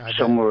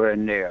somewhere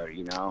in there,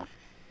 you know.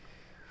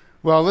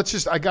 Well, let's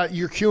just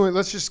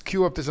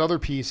cue up this other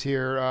piece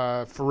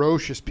here,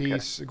 ferocious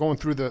piece, going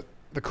through the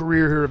The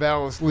career here of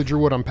Alice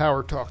Ligertwood on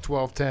Power Talk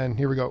 1210.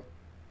 Here we go.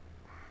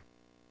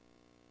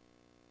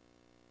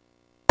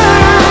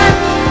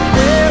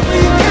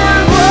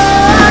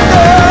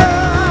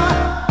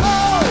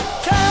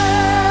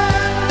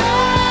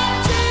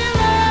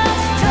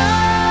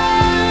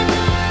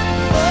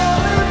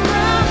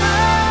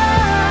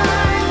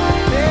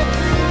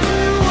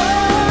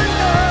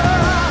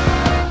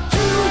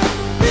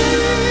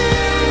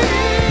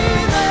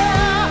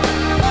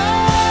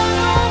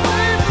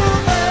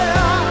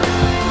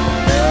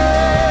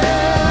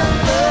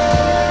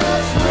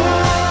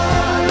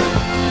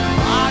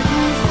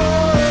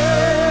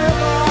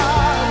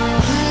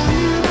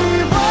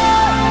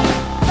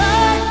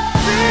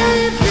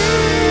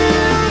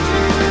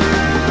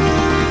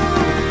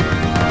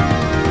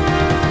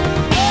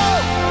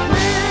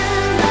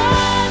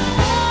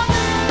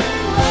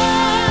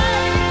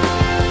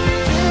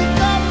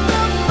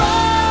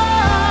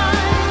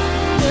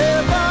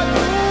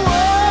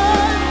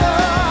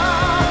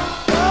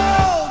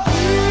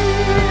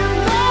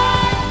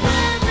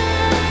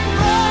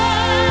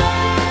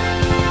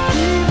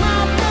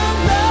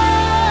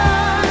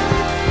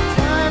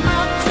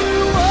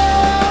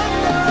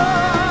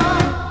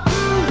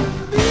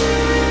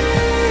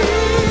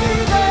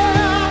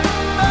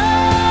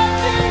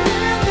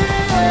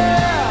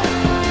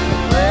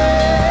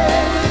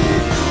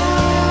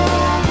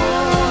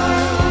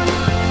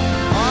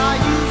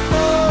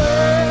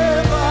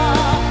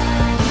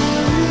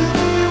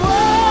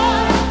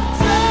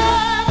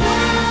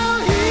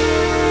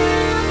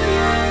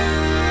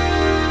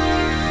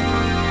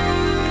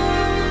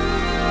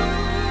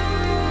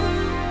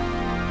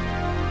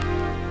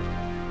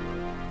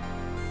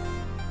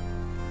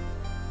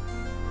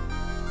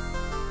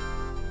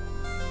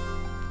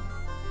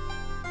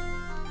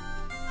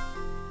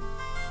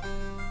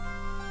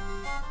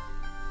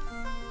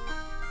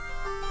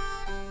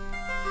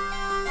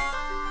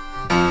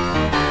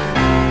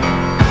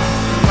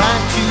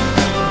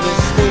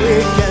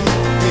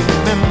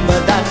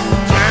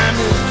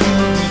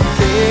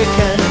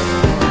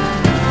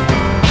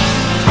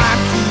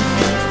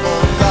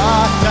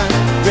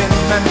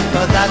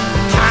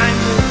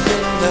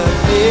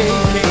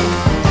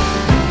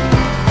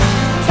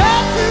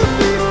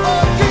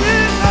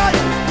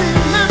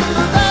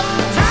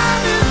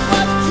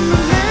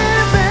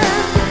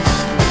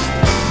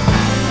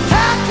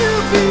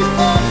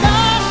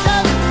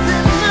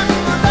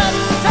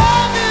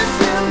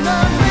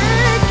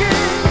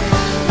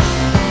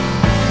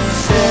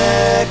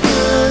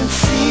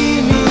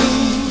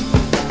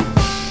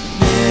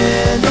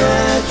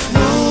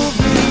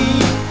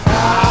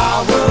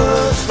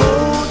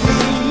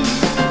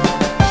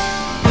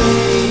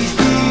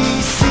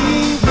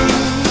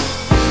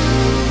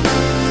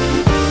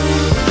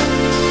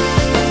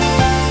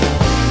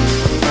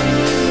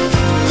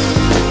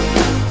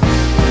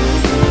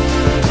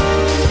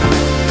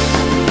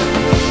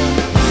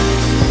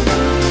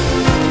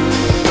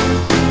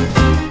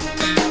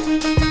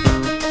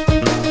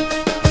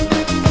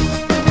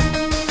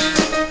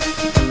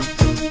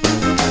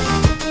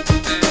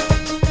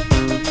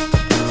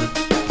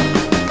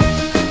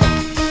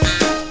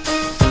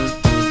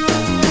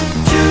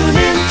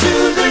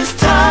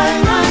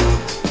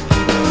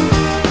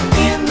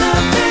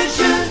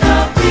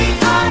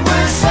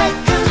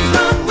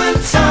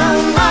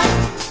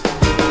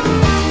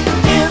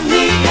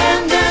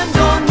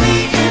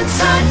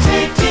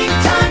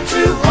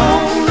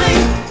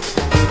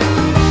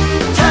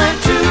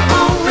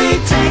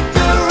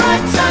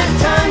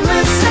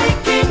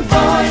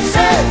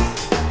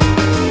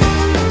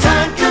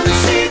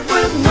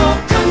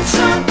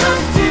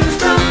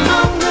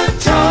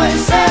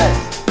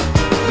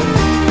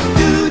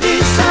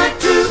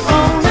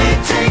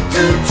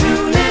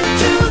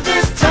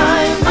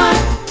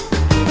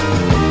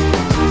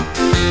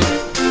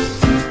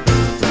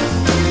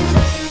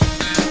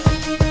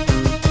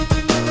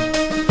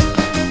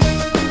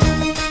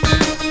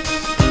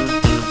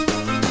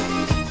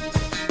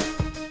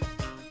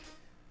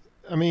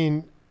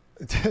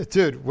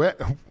 Dude,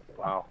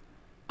 wow.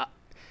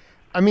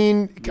 I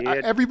mean,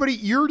 Yeah. everybody,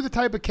 you're the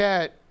type of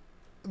cat,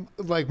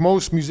 like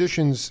most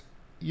musicians,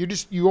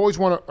 you always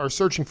are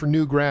searching for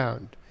new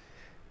ground.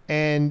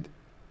 And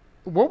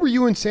what were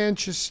you and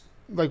Sanchez,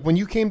 like when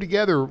you came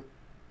together,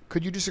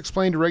 could you just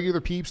explain to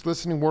regular peeps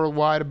listening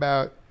worldwide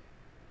about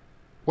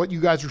what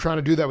you guys were trying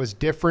to do that was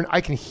different?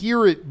 I can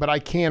hear it, but I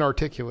can't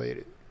articulate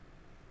it.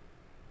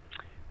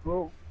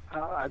 Well,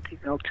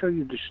 I'll tell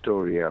you the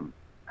story.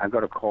 I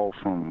got a call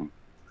from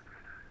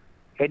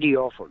Eddie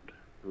Offord,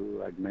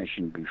 who I'd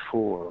mentioned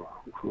before,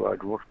 who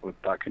I'd worked with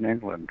back in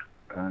England.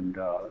 And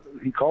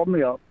he called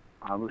me up.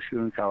 I was here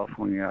in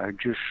California. I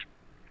guess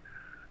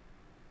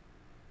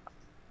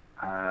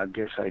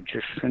I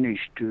just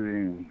finished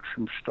doing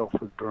some stuff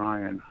with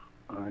Brian.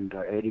 And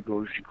Eddie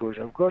goes,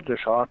 I've got this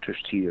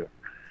artist here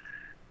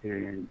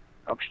in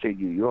upstate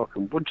New York,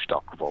 in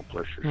Woodstock, of all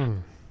places.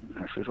 And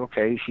I said,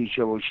 okay. She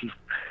said, well,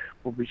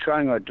 we'll be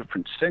trying out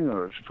different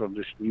singers for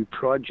this new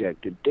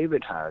project that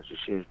David has. He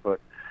says, but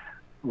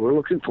we're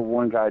looking for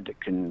one guy that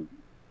can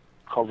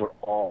cover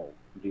all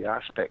the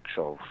aspects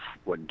of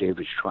what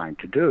David's trying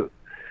to do.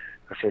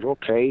 I said,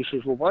 okay. He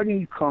says, well, why don't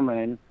you come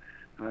in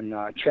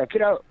and check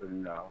it out,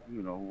 and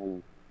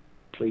we'll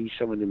play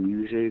some of the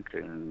music.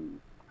 And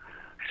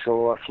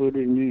so I flew to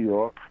New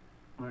York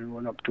and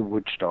went up to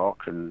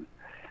Woodstock, and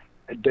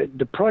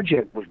the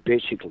project was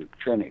basically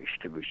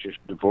finished. It was just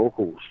the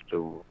vocals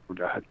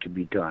that had to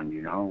be done,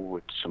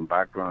 with some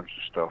backgrounds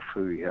and stuff.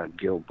 We had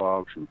Gil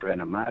Boggs and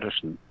Brenna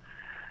Madison,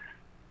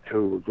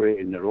 who were great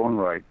in their own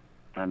right.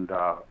 And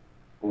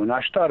when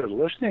I started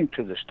listening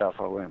to the stuff,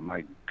 I went,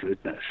 my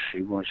goodness,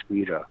 he wants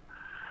me to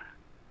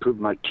put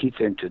my teeth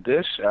into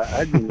this.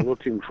 I'd been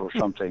looking for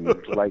something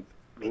like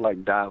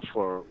that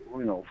for,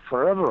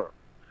 forever,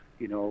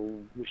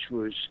 which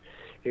was,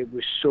 it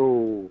was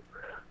so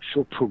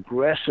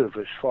progressive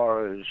as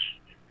far as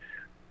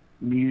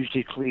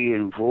musically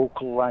and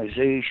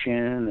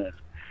vocalization.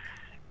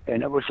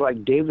 And it was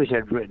like David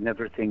had written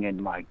everything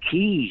in my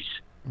keys.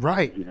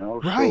 Right.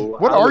 Right. So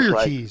what are your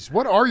keys?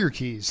 What are your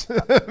keys?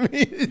 I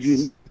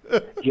mean,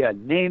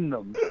 name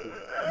them.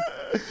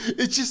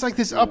 It's just like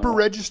this upper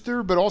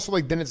register, but also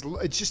like then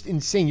it's just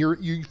insane.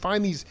 You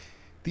find these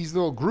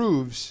little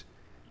grooves,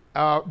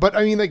 but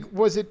I mean, like,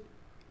 was it?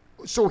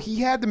 So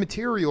he had the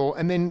material,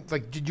 and then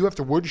like, did you have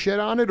to woodshed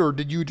on it, or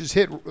did you just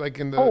hit like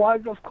in the? Oh,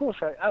 of course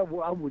I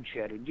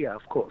woodshed it. Yeah,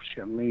 of course.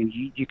 I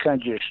mean, you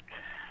can't just.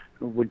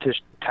 With this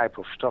type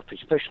of stuff,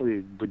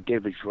 especially with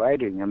David's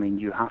writing, I mean,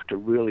 you have to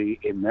really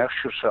immerse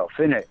yourself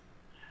in it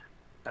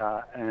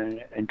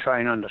and try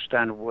and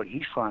understand what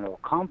he's trying to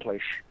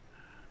accomplish,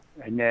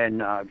 and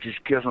then I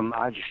just give him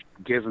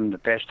the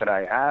best that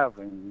I have,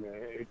 and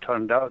it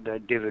turned out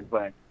that David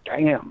went,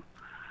 "Damn,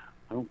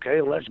 okay,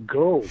 let's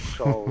go."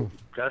 So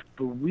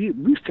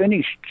we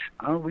finished.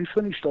 We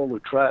finished all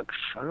the tracks.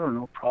 I don't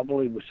know,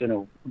 probably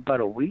within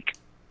about a week.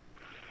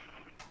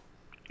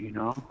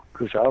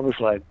 Because I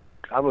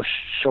was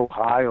so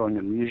high on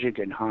the music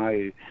and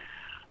high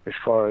as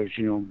far as,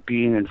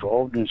 being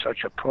involved in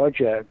such a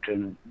project,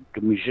 and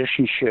the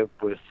musicianship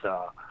with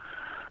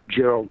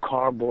Gerald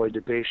Carboy, the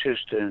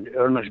bassist, and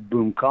Ernest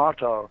Boom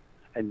Carter,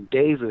 and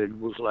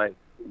David was like,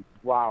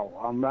 wow,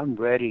 I'm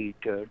ready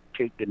to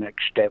take the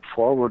next step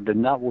forward.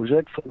 And that was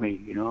it for me,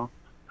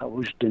 That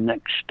was the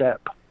next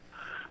step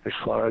as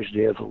far as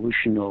the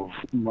evolution of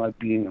my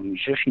being a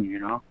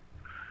musician,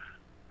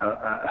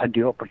 I had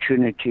the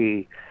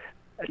opportunity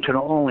to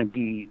not only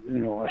be,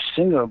 a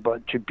singer,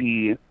 but to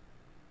be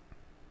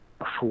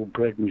a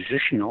full-bred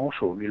musician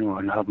also,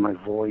 and have my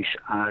voice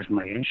as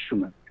my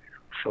instrument.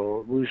 So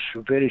it was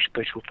a very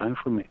special time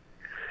for me.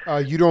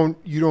 You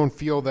don't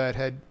feel that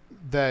had,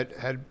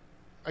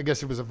 I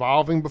guess it was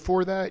evolving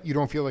before that? You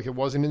don't feel like it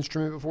was an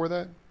instrument before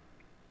that?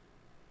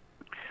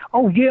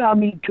 Oh yeah, I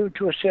mean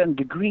to a certain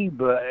degree,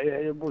 but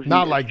it was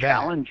not like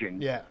challenging.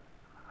 That.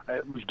 Yeah,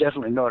 it was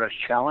definitely not as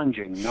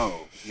challenging. No,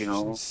 It's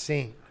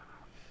insane.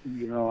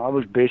 I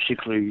was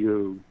basically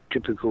your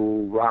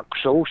typical rock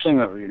soul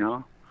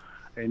singer,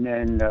 And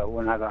then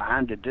when I got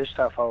handed this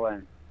stuff, I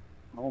went,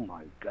 "Oh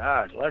my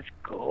God, let's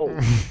go!"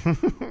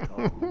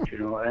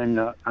 And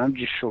I'm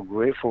just so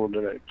grateful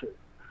that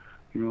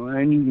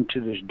and even to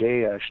this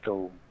day, I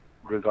still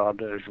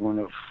regard it as one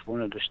of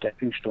the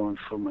stepping stones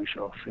for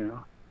myself,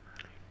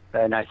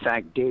 And I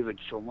thank David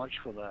so much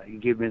for that. He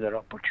gave me that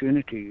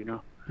opportunity,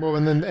 Well,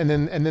 and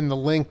then the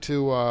link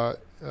to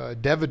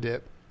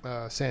Devadip.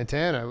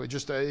 Santana,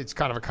 it's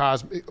kind of a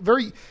cosmic.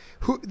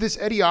 This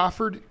Eddie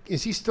Offord,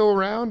 is he still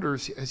around, or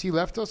has he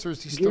left us, or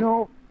is he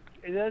still?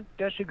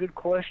 That's a good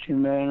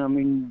question, man. I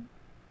mean,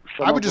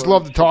 I would just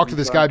love to talk to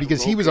this guy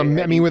because he was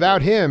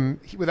without him,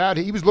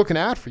 he was looking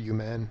out for you,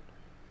 man.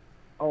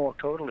 Oh,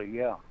 totally,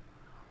 yeah.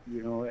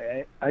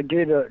 I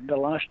did the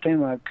last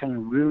time I kind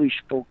of really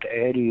spoke to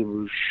Eddie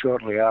was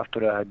shortly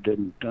after I had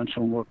done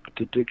some work with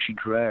the Dixie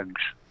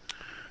Dregs,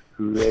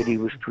 who Eddie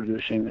was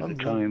producing at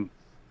the time.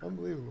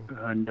 Unbelievable.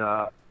 And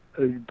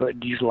but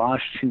these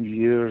last 2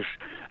 years,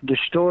 the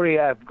story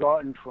I've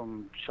gotten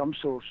from some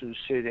sources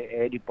say that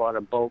Eddie bought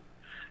a boat,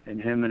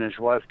 and him and his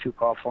wife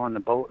took off on the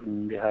boat,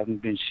 and they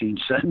haven't been seen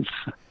since.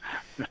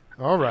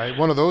 All right,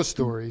 one of those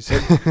stories.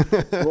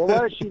 Well,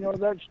 that's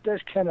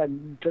kind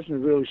of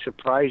doesn't really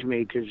surprise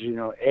me because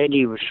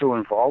Eddie was so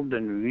involved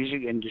in the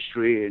music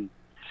industry, and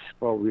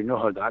well, we know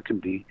how that can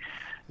be.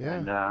 Yeah.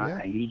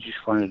 And he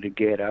just wanted to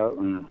get out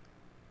and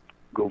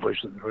go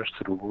visit the rest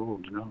of the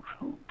world,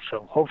 So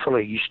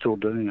hopefully he's still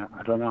doing it.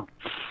 I don't know.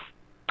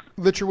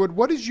 Ligertwood,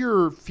 what is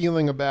your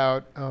feeling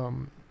about?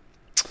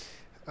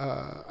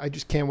 I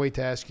just can't wait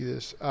to ask you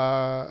this.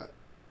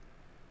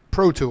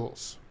 Pro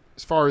Tools,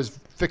 as far as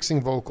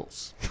fixing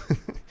vocals,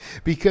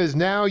 because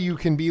now you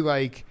can be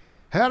like,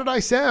 "How did I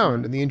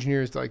sound?" And the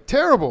engineer's like,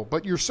 "Terrible,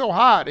 but you're so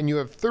hot, and you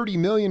have 30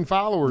 million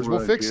followers.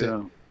 We'll fix it."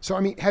 So I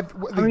mean,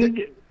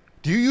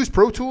 do you use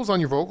Pro Tools on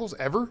your vocals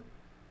ever?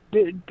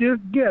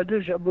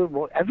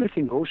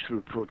 Everything goes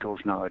through Pro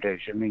Tools nowadays.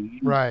 I mean,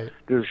 right.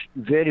 There's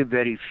very,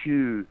 very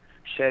few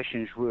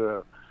sessions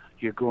where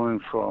you're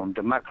going from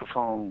the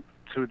microphone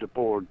through the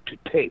board to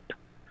tape.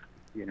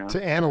 you know.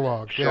 To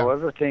analog, So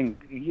everything,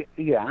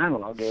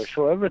 analog. Yeah.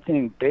 So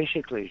everything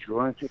basically is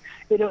going through.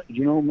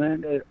 You know,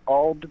 man, it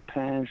all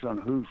depends on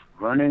who's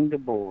running the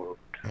board.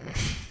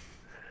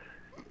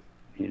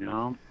 You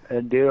know,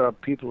 and there are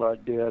people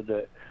out there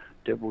that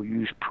will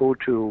use Pro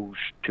Tools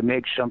to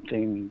make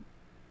something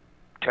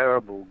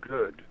terrible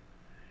good.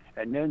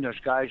 And then there's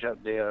guys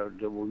out there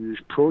that will use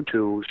Pro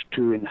Tools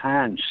to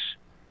enhance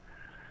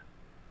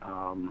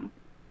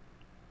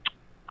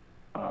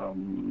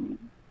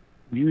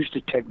use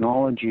the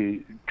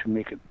technology to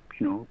make it,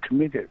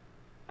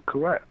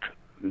 correct,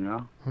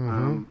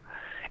 Mm-hmm.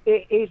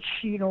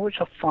 It's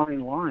a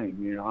fine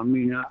line, I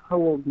mean, I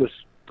work with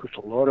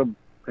a lot of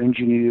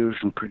engineers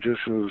and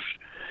producers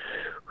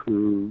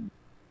who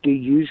they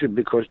use it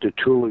because the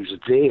tool is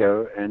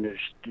there and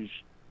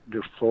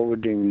they're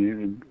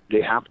forwarding,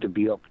 they have to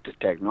be up to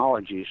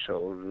technology,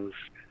 so there's,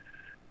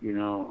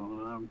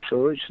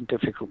 so it's a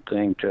difficult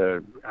thing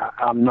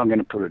I'm not going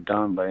to put it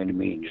down by any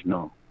means,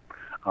 no.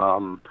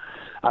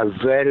 I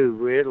very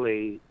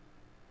rarely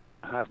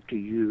have to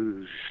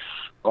use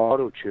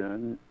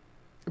auto-tune.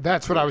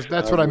 That's what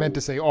I meant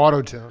to say,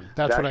 auto-tune.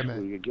 That's what I meant. That's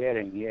what you're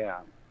getting,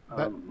 yeah.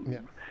 Yeah.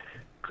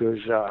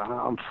 Because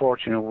I'm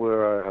fortunate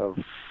where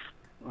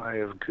I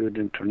have good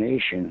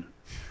intonation,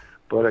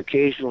 but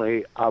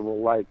occasionally I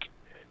will like,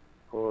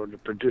 or the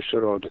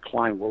producer or the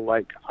client will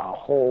like a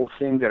whole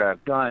thing that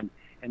I've done,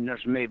 and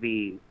there's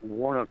maybe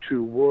one or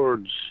two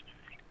words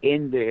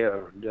in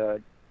there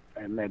that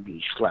may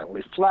be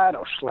slightly flat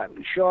or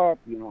slightly sharp.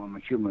 I'm a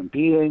human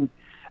being,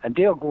 and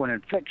they'll go in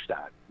and fix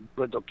that,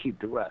 but they'll keep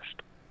the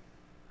rest.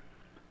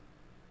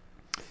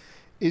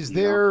 Is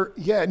there?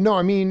 Yeah, no.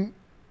 I mean,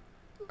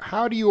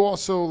 how do you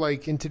also,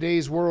 like, in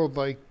today's world,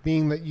 like,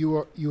 being that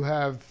you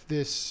have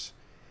this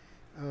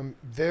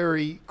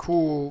very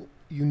cool,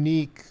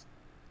 unique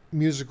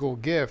musical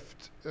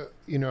gift?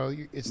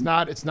 It's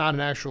not an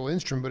actual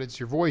instrument, but it's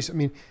your voice. I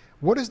mean,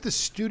 what does the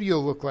studio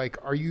look like?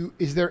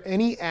 Is there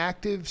any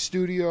active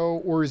studio,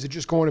 or is it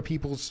just going to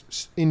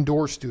people's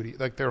indoor studio,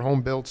 like their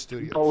home built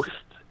studios? Both.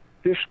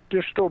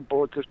 There's still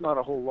both. There's not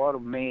a whole lot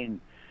of main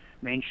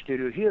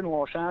studio here in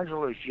Los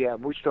Angeles. Yeah,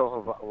 we still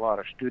have a lot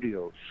of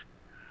studios.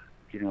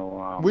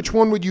 Which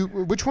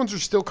ones are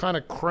still kind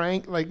of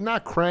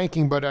not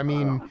cranking, but I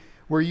mean,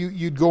 where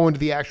you'd go into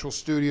the actual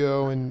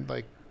studio and,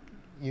 like,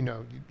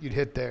 you'd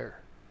hit there.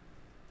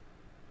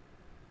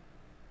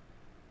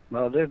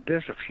 Well,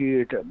 there's a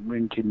few. To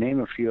name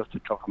a few off the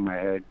top of my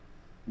head,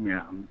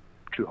 I'm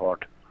too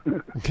hard.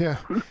 Yeah.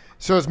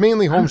 So it's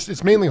mainly home.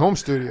 It's mainly home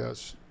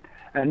studios.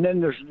 And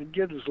then there's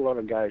a lot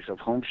of guys of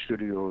home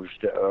studios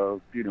that are,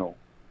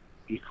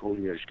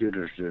 equally as good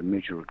as the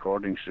major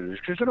recording studios,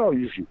 because they're all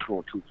using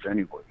Pro Tools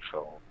anyway.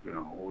 So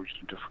what's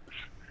the difference?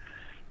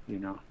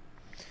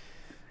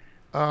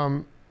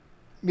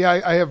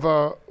 Yeah, I have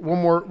one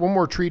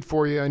more treat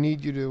for you. I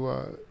need you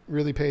to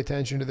really pay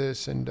attention to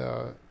this, and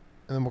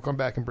then we'll come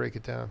back and break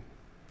it down.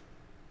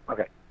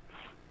 Okay.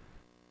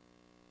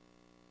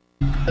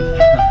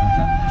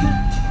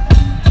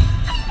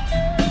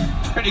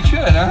 Pretty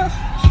good, huh?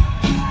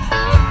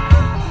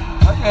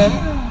 Okay.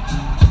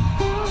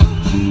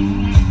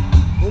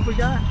 What we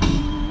got?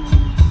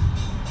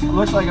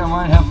 Looks like I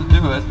might have to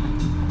do it.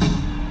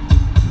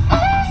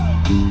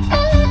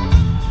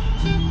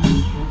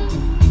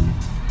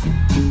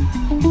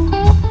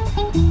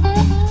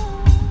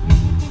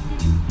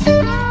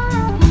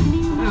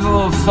 Here's a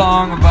little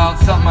song about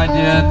something I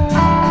did.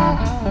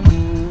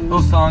 A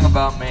little song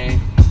about me.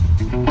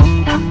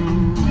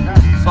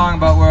 A song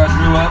about where I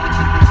grew up.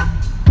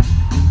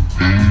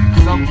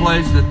 Some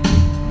place that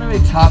maybe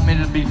taught me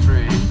to be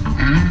free.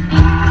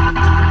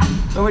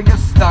 So we get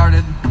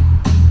started.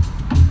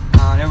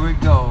 Here we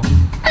go.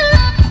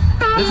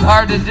 This is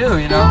hard to do,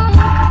 You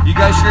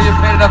guys sure you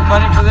paid enough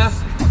money for this?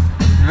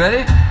 You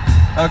ready?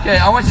 Okay,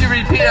 I want you to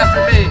repeat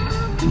after me.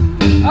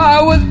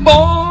 I was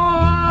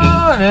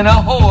born in a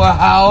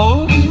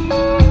whorehouse,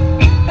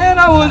 and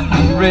I was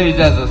raised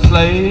as a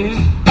slave,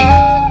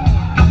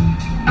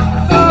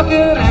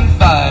 thugging and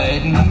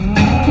fighting,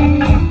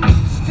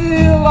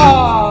 still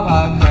all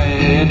I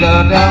prayed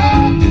to.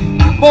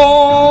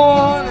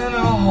 Born in a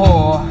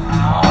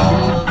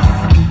whorehouse,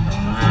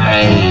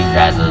 raised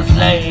as a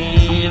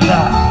slave,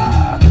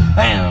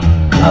 and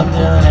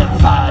thugging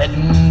and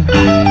fighting,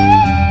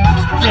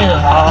 still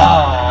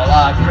all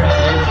I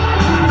pray.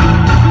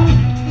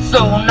 So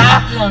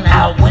knocking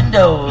out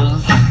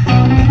windows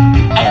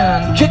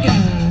and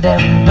kicking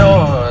them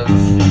doors,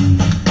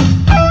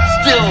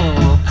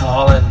 still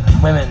calling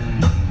women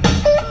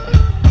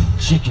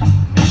chicken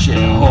shit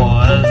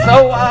whores.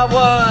 So I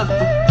was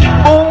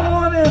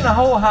born in a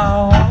whole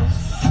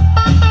house,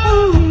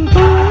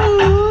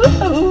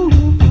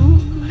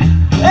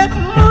 and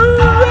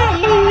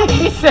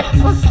raised as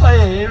a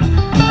slave.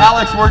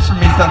 Alex works for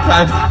me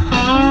sometimes.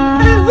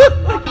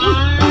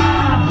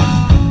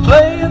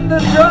 Playing the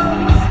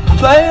drums,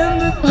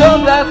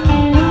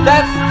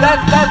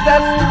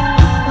 that's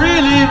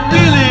really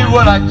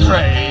what I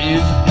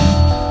crave.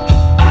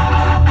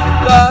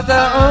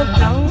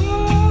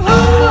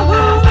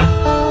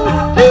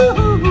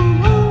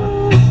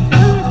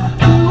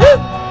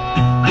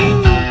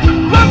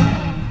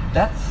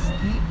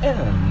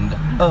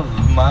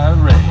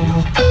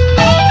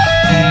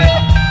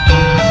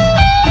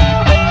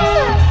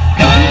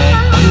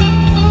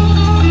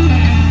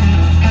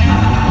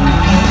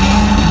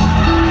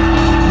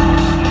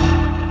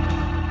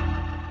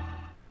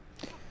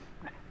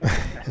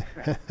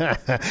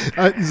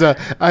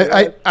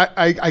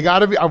 I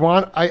gotta be.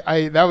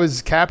 That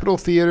was Capitol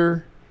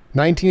Theater,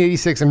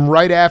 1986, and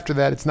right after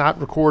that, it's not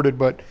recorded,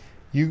 but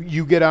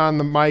you get on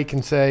the mic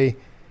and say,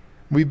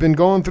 "We've been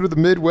going through the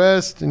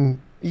Midwest and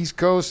East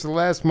Coast the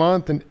last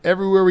month, and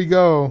everywhere we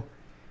go,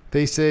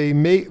 they say,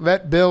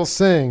 let Bill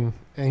sing,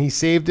 and he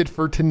saved it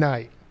for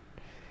tonight."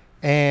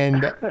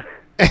 And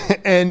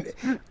and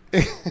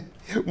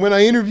when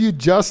I interviewed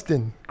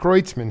Justin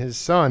Kreutzmann, his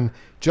son,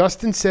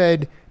 Justin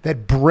said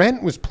that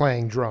Brent was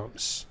playing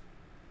drums.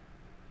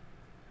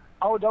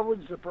 Oh, that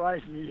wouldn't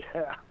surprise me.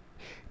 Yeah.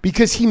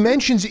 Because he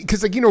mentions,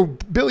 because like, you know,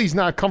 Billy's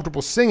not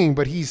comfortable singing,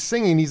 but he's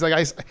singing. He's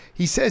like,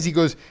 he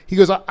goes,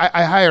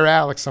 I hire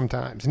Alex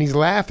sometimes, and he's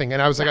laughing,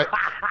 and I was like,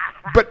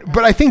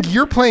 but I think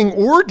you're playing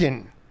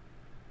organ.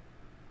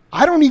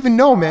 I don't even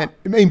know, man.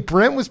 I mean,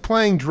 Brent was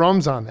playing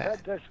drums on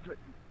that.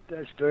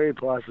 That's very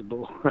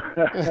possible.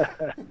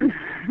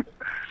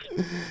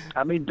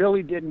 I mean,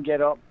 Billy didn't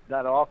get up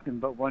that often,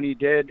 but when he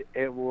did,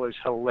 it was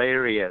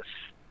hilarious.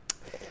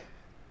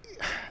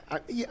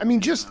 I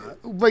mean, just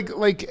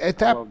like at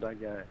that.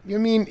 I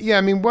mean, yeah.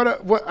 I mean,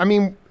 what? I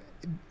mean,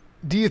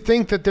 do you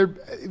think that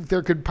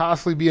there could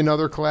possibly be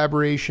another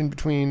collaboration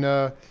between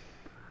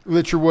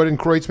Ligertwood and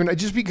Kreutzmann?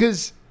 Just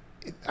because,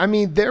 I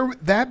mean,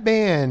 that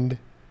band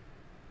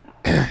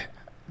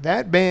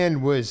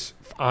was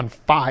on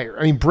fire.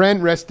 I mean,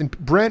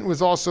 Brent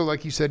was also,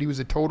 like you said, he was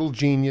a total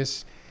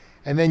genius.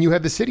 And then you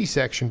had the city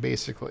section,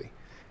 basically.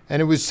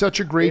 And it was such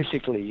a great...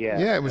 Basically, yeah.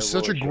 Yeah, it was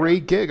such a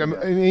great gig. Yeah.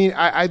 I mean,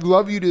 I'd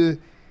love you to...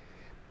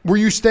 Were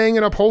you staying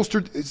in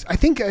upholstered... I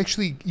think,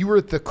 actually, you were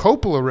at the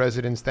Coppola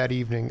residence that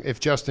evening, if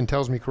Justin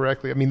tells me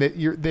correctly. I mean,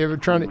 they were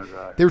trying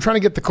to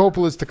get the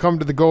Coppolas to come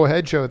to the Go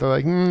Ahead show. They're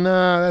like,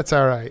 nah, that's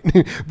all right.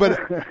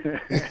 But...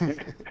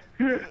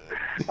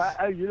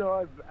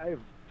 I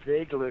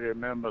vaguely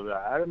remember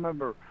that. I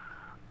remember,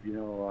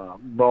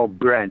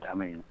 Brent, I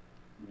mean...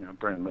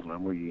 Brent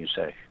Midland, what do you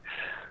say?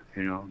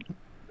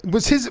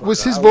 Was his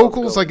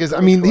vocals like as?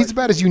 I mean, he's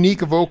about as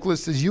unique a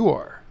vocalist as you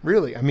are,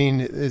 really. I mean,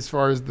 as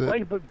far as the.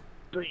 Right, but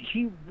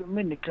he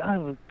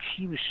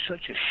was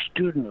such a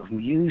student of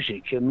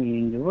music. I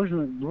mean, there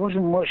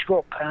wasn't much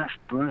got past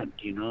Brent,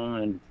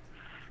 and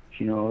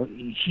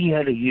he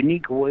had a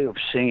unique way of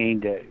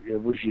singing that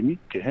it was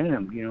unique to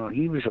him.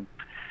 He was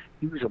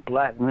a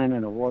black man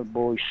in a white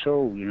boy's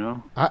soul.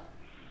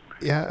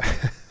 Yeah,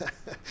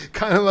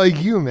 kind of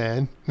like you,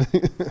 man.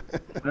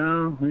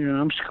 Well,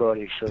 I'm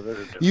Scottish, so there's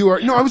a difference. You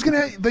are. No, I was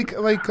gonna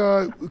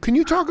can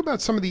you talk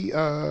about some of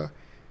the?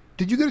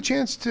 Did you get a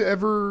chance to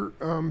ever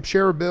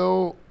share a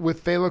bill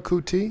with Fela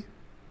Kuti?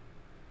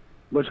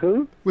 With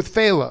who? With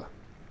Fela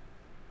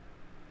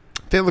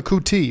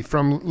Kuti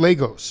from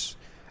Lagos.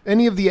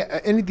 Any of the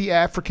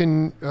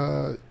African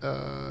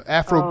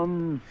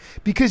Afro?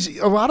 Because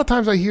a lot of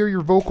times I hear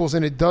your vocals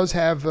and it does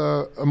have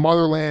a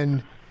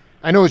motherland.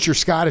 I know it's your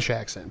Scottish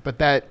accent, but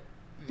that,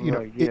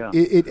 yeah.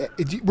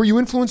 Were you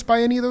influenced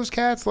by any of those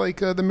cats,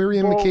 like the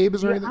Miriam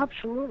Makebas or anything?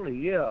 Absolutely,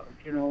 yeah.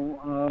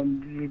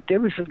 There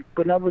was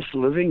when I was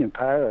living in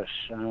Paris,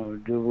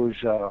 there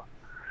was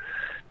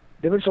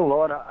a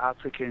lot of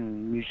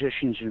African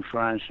musicians in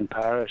France and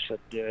Paris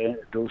at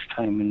those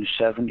time in the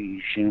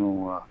 70s.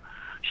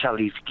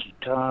 Salif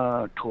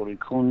Keita, Tori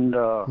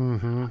Kunda,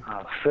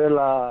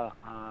 Fela.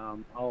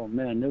 Oh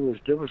man,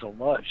 there was a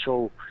lot.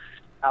 So.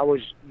 I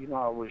was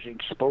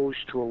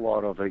exposed to a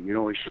lot of it,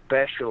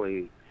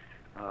 especially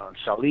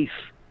Salif,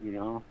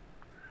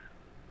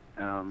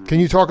 Can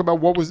you talk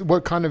about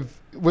what kind of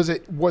was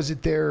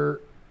it their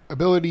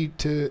ability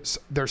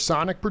their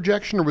sonic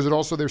projection, or was it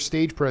also their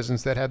stage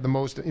presence that had the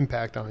most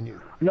impact on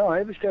you? No,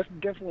 it was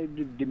definitely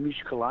the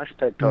musical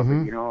aspect of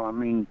it. I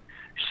mean,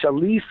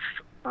 Salif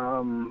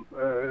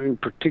in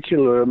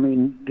particular. I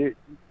mean,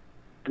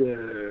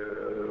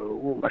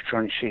 what am I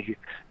trying to say here?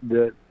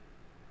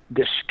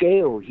 The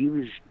scale, he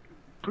was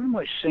pretty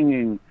much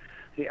singing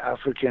the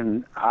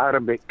African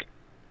Arabic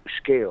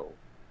scale.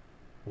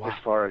 Wow. As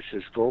far as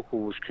his vocal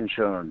was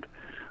concerned.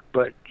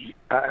 But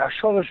I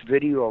saw this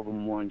video of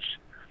him once.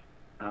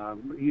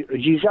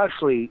 He's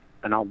actually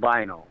an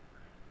albino,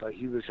 but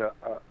he was a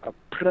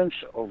prince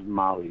of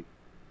Mali,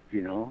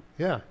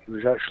 Yeah. He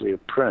was actually a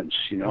prince,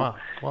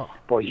 Wow.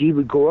 But he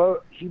would go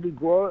out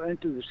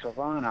into the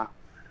savannah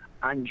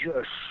and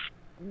just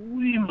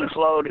scream as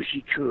loud as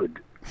he could.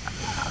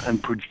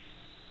 And produce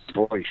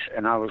voice,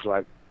 and I was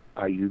like,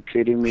 "Are you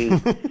kidding me?"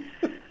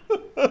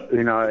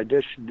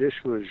 This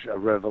was a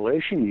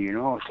revelation.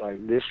 It's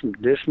like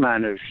this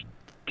man is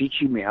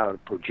teaching me how to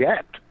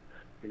project.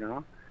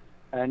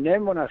 And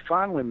then when I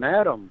finally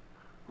met him,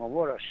 well,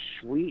 what a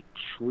sweet,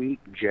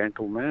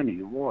 gentle man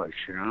he was.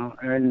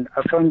 And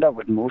I found that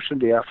with most of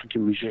the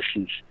African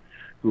musicians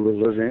who were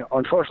living.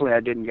 Unfortunately,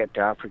 I didn't get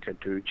to Africa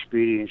to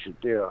experience it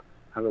there.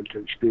 I got to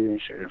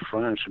experience it in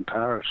France and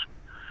Paris.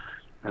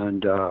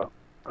 And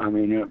I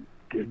mean,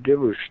 there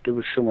was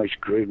so much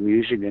great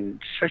music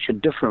and such a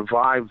different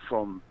vibe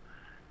from,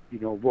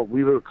 what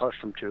we were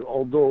accustomed to.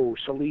 Although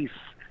Salif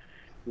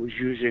was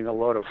using a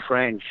lot of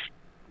French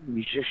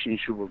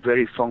musicians who were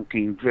very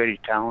funky, very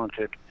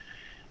talented,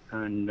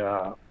 And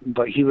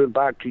but he went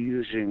back to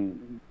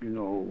using,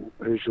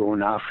 his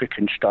own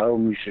African style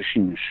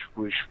musicians,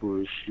 which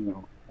was,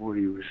 what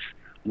he was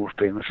more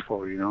famous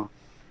for,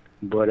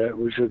 But it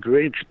was a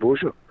great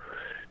exposure.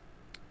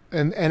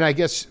 And I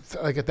guess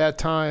like at that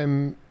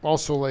time,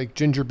 also like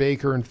Ginger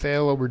Baker and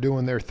Fela were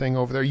doing their thing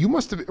over there.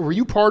 Were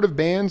you part of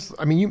bands?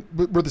 I mean,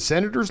 were the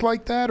Senators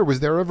like that, or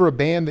was there ever a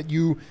band that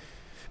you,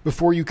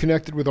 before you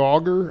connected with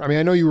Auger? I mean,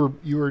 I know you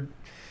were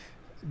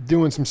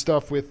doing some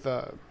stuff with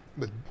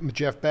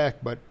Jeff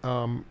Beck, but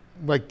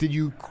like, did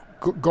you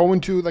go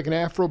into like an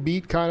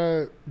Afrobeat kind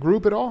of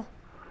group at all?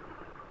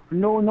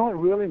 No, not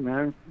really,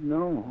 man.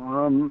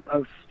 No,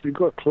 we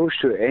got close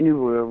to it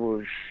anywhere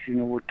was,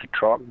 with the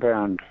Troc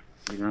band.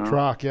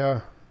 Troc,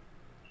 yeah.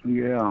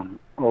 Yeah.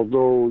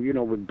 Although,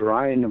 with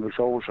Brian, there was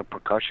always a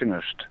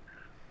percussionist.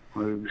 He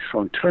was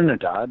from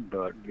Trinidad,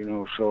 but,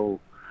 so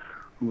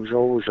it was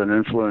always an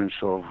influence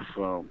of,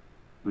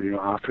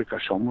 Africa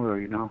somewhere,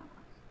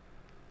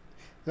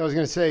 I was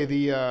going to say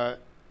it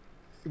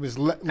was...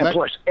 and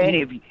plus,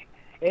 any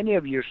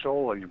of your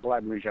soul or your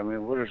black music, I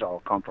mean, where does it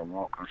all come from? It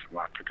all comes from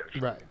Africa. So,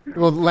 right.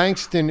 Well,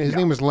 Langston, his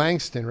name was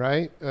Langston,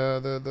 right?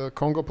 The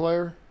Congo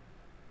player?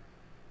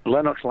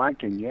 Lennox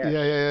Langton, yeah.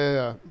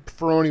 Yeah.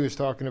 Ferroni was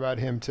talking about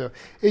him too.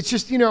 It's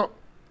just,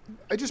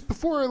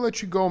 before I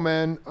let you go,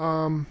 man,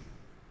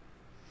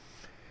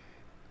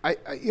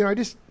 I'd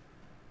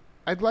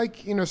like,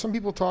 some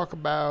people talk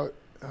about,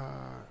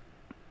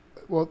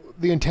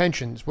 the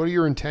intentions. What are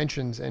your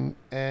intentions and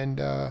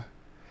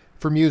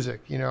for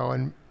music,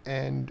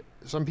 and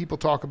some people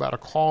talk about a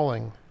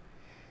calling,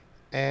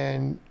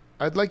 and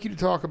I'd like you to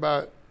talk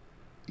about,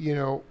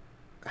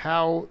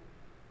 how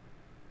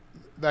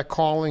that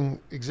calling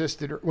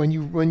existed when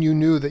you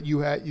knew that you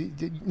had,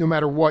 no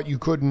matter what, you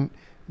couldn't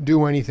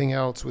do anything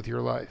else with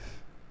your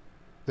life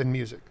than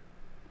music.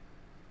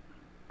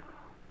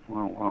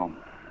 Well,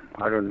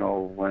 I don't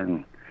know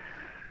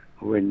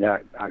when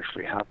that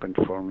actually happened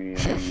for me.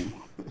 I mean,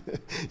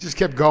 just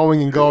kept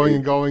going and going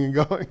and going and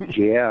going.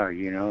 Yeah,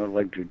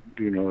 like the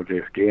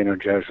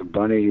Energize the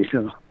Bunny,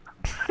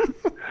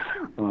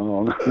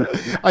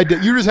 I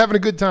did. You're just having a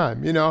good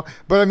time,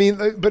 But I mean,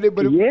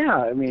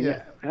 yeah. I mean,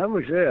 that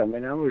was it. I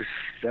mean,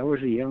 that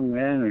was a young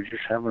man who was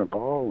just having a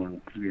ball,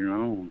 and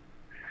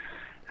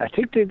I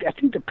think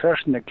the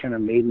person that kind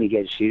of made me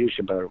get serious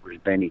about it was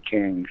Benny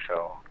King.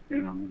 So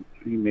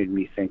he made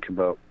me think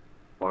about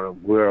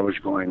where I was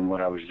going and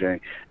what I was doing.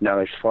 Now,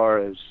 as far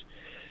as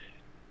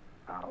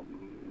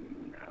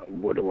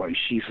what do I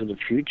see for the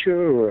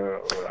future?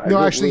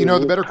 No, actually,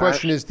 the better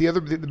question is the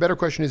better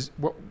question is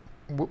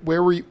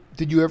where were you?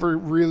 Did you ever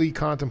really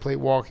contemplate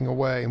walking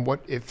away? And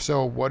if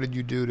so, what did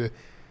you do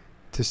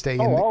to stay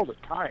in? All the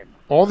time.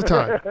 All the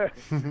time.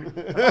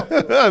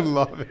 I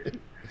love it.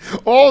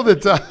 All the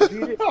time.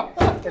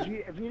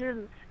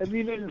 If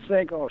you didn't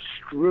think, oh,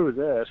 screw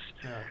this,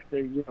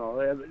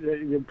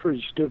 you're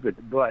pretty stupid.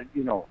 But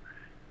the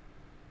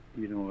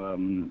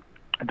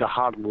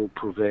heart will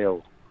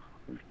prevail.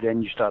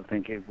 Then you start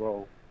thinking,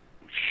 well,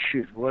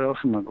 shoot, what else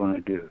am I going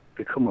to do?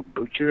 Become a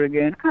butcher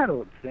again? I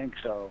don't think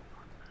so.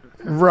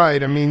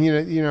 Right. I mean,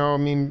 I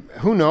mean,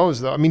 who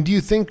knows though? I mean, do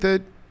you think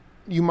that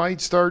you might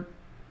start,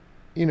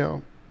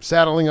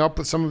 saddling up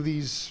with some of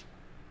these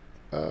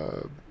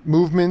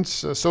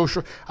movements,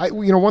 social?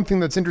 One thing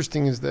that's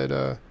interesting is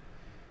that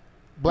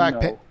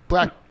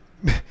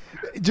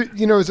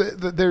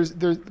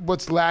there's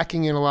what's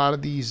lacking in a lot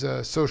of these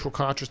social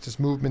consciousness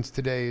movements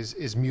today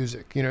is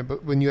music.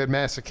 But when you had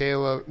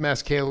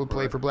Masekela would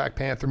play for Black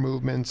Panther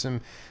movements,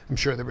 and I'm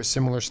sure there was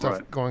similar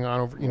stuff going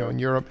on over in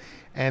Europe,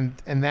 and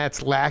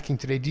that's lacking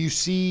today. Do you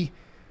see?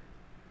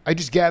 I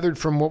just gathered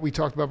from what we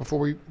talked about before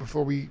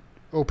we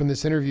opened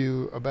this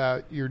interview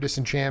about your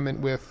disenchantment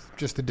with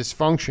just the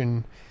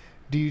dysfunction.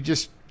 Do you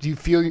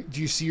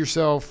see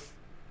yourself?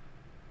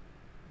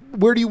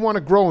 Where do you want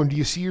to grow, and do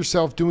you see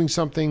yourself doing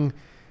something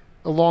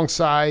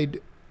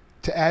alongside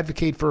to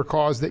advocate for a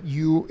cause that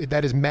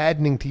is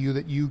maddening to you,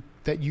 that you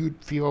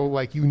feel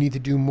like you need to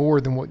do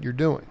more than what you're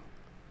doing?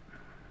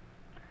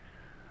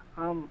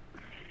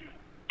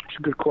 It's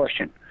a good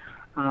question.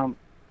 I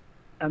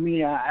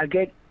mean, I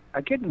get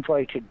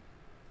invited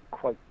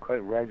quite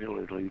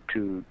regularly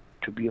to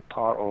be a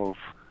part of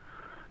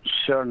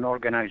certain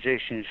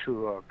organizations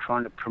who are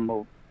trying to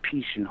promote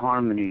peace and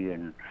harmony,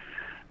 and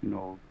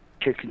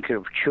taking care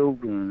of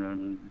children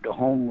and the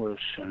homeless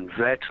and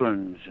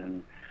veterans,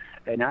 and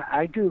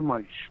I do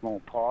my small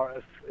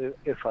part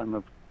if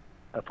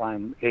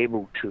I'm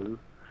able to.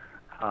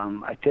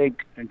 I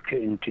think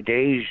in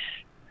today's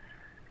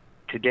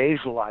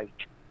light,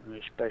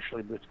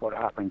 especially with what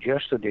happened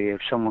yesterday,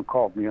 if someone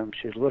called me up and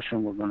says,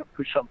 "Listen, we're going to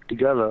put something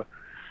together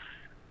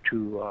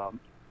to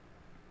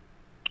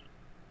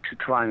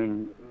try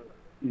and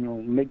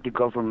make the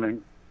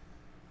government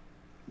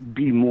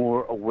be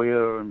more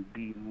aware and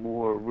be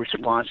more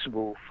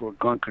responsible for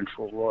gun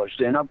control laws,"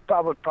 then I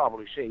would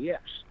probably say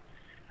yes.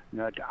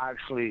 Now, to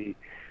actually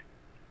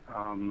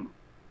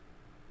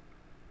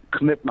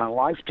commit my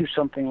life to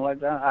something like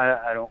that,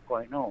 I don't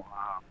quite know.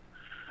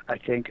 I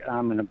think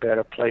I'm in a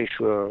better place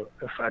where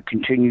if I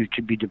continue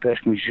to be the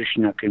best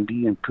musician I can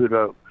be and put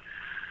out,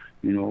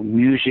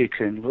 music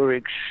and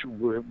lyrics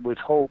with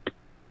hope,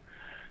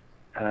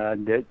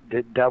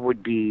 that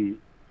would be,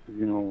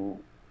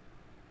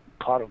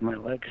 part of my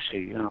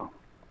legacy, Well,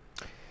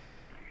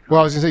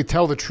 I was going to say,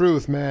 tell the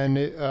truth, man.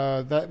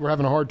 That we're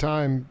having a hard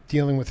time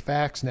dealing with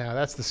facts now.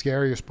 That's the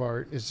scariest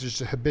part. It's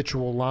just a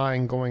habitual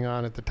lying going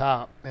on at the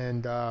top.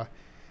 And I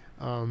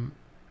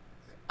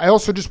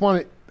also just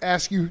want to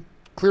ask you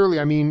clearly,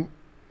 I mean,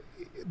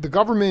 the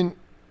government,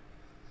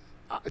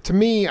 to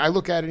me, I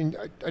look at it, and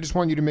I just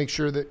want you to make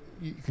sure that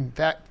you can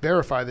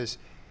verify this.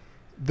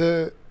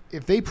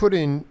 If they put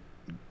in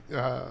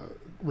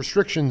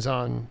restrictions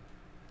on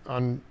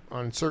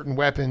certain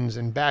weapons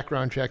and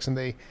background checks, and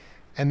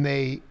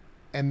they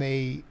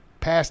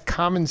passed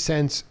common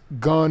sense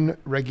gun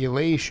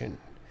regulation,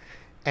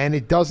 and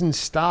it doesn't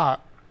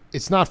stop.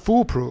 It's not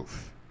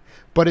foolproof,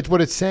 but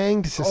what it's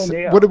saying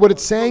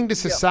to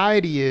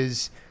society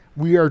is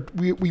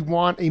we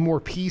want a more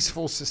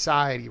peaceful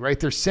society, right?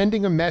 They're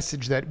sending a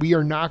message that we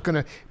are not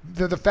going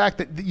to. The fact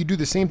that you do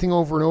the same thing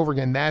over and over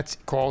again, that's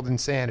called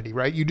insanity,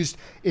 right?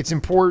 It's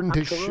important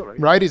Absolutely.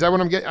 right? Is that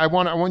what I'm getting? I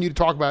want you to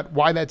talk about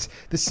why that's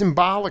the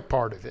symbolic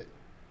part of it.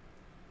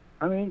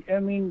 I mean,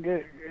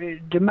 do you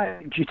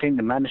think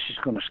the madness is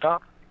going to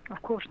stop?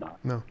 Of course not.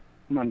 No.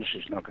 Madness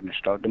is not going to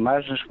stop. The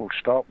madness will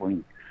stop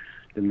when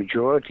the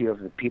majority of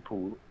the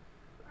people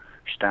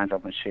stand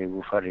up and say,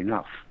 we've had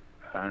enough,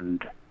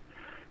 and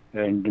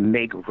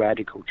make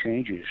radical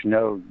changes.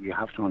 Now, you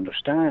have to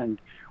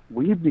understand,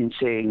 we've been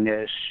saying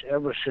this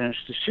ever since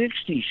the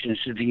 60s, since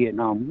the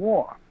Vietnam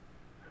War.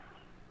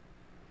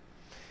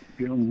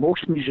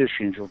 Most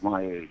musicians of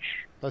my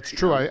age. That's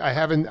true. I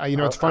haven't,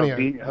 it's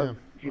funny.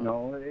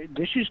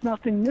 This is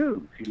nothing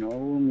new. I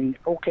mean,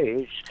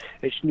 okay,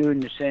 it's new in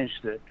the sense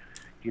that,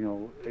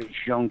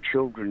 it's young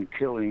children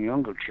killing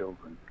younger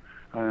children.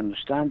 I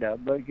understand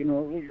that, but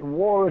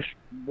war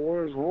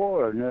is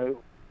war. Now,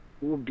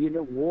 we've been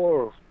at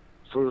war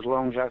for as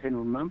long as I can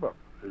remember.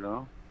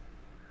 And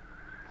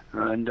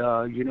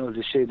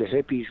they say the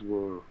hippies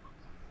were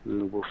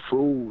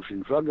fools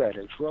and drug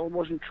addicts. Well, it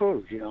wasn't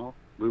true.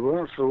 We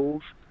weren't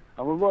fools,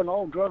 and we weren't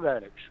all drug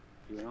addicts.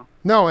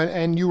 No,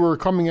 and you were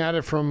coming at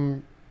it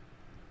from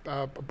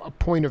a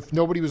point of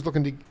nobody was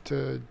looking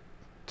to.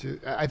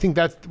 I think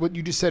that's what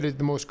you just said is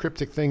the most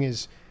cryptic thing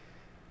is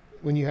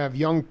when you have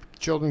young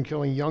children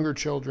killing younger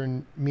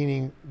children,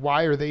 meaning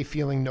why are they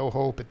feeling no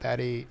hope at that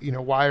age?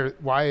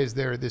 Why is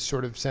there this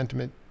sort of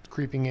sentiment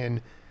creeping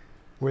in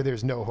where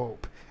there's no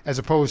hope, as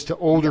opposed to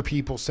older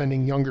people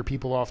sending younger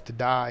people off to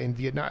die in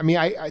Vietnam? I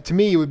mean, to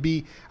me, it would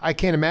be, I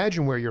can't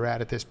imagine where you're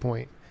at this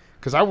point,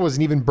 because I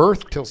wasn't even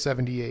birthed till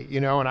 78,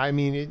 and I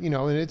mean,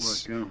 and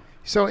it's,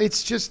 so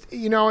it's just,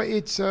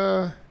 it's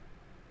a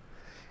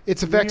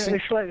vexing.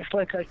 It's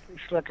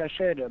like I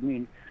said, I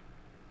mean,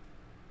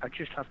 I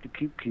just have to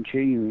keep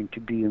continuing to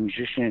be a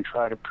musician and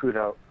try to put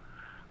out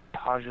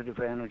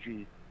positive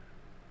energy,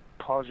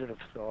 positive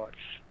thoughts,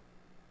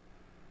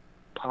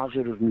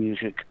 positive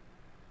music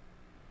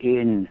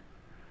in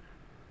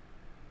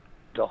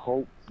the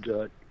hope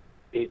that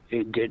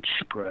it gets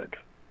spread,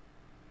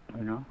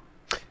 Well,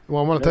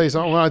 I want to tell you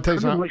something.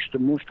 Pretty much the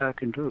most I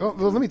can do. Oh,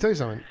 well, let me tell you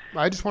something.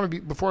 I just want to be,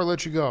 before I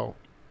let you go,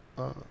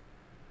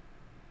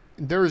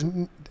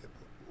 the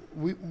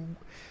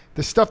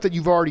stuff that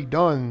you've already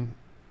done,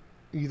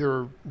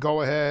 either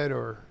Go Ahead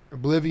or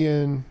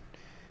Oblivion,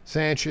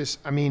 Sanchez,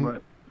 I mean,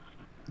 right.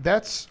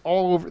 That's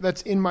all over.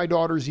 That's in my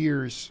daughter's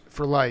ears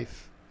for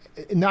life.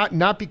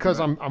 Not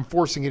because right. I'm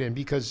forcing it in,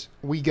 because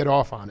we get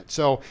off on it.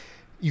 So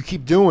you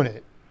keep doing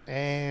it,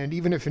 and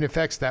even if it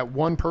affects that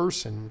one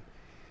person,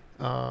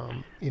 that's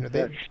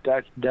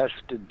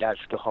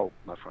the hope,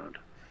 my friend.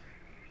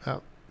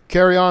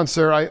 Carry on,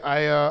 sir.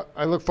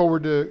 I look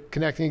forward to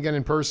connecting again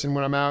in person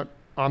when I'm out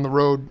on the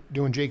road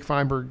doing Jake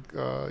Feinberg,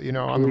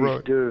 on the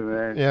road. Do,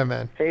 man. Yeah,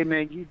 man. Hey,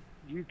 man,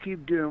 you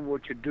keep doing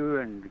what you're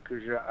doing,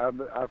 because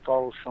I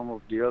follow some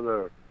of the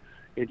other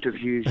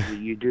interviews that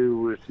you do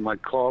with my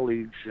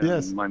colleagues and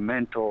yes. my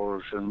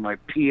mentors and my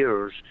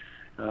peers,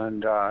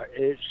 and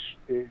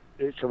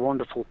it's a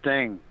wonderful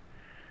thing,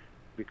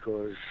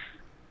 because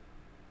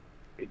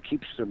it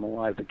keeps them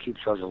alive. It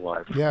keeps us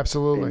alive. Yeah,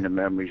 absolutely. In the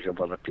memories of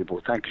other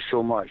people. Thank you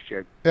so much,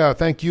 Jake. Yeah,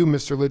 thank you,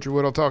 Mr.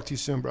 Ligertwood. I'll talk to you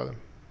soon, brother.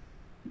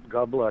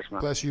 God bless,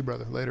 man. Bless you,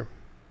 brother. Later.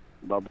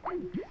 Bye-bye.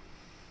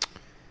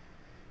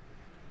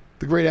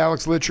 The great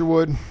Alex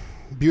Ligertwood.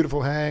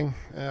 Beautiful hang.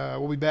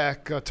 We'll be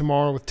back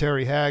tomorrow with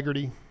Terry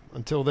Haggerty.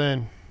 Until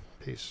then,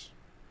 peace.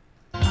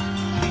 Don't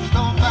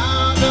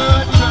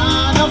bother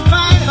trying to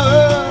find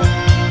her.